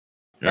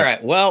 Yeah. All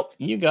right. Well,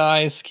 you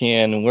guys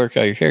can work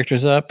all your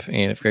characters up,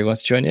 and if Greg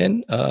wants to join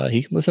in,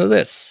 he can listen to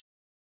this.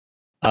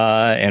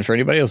 And for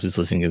anybody else who's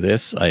listening to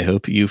this, I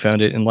hope you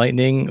found it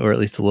enlightening or at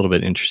least a little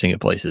bit interesting at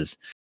places.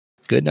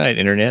 Good night,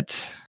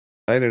 Internet.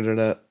 Night,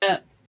 Internet.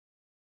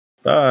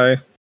 Bye.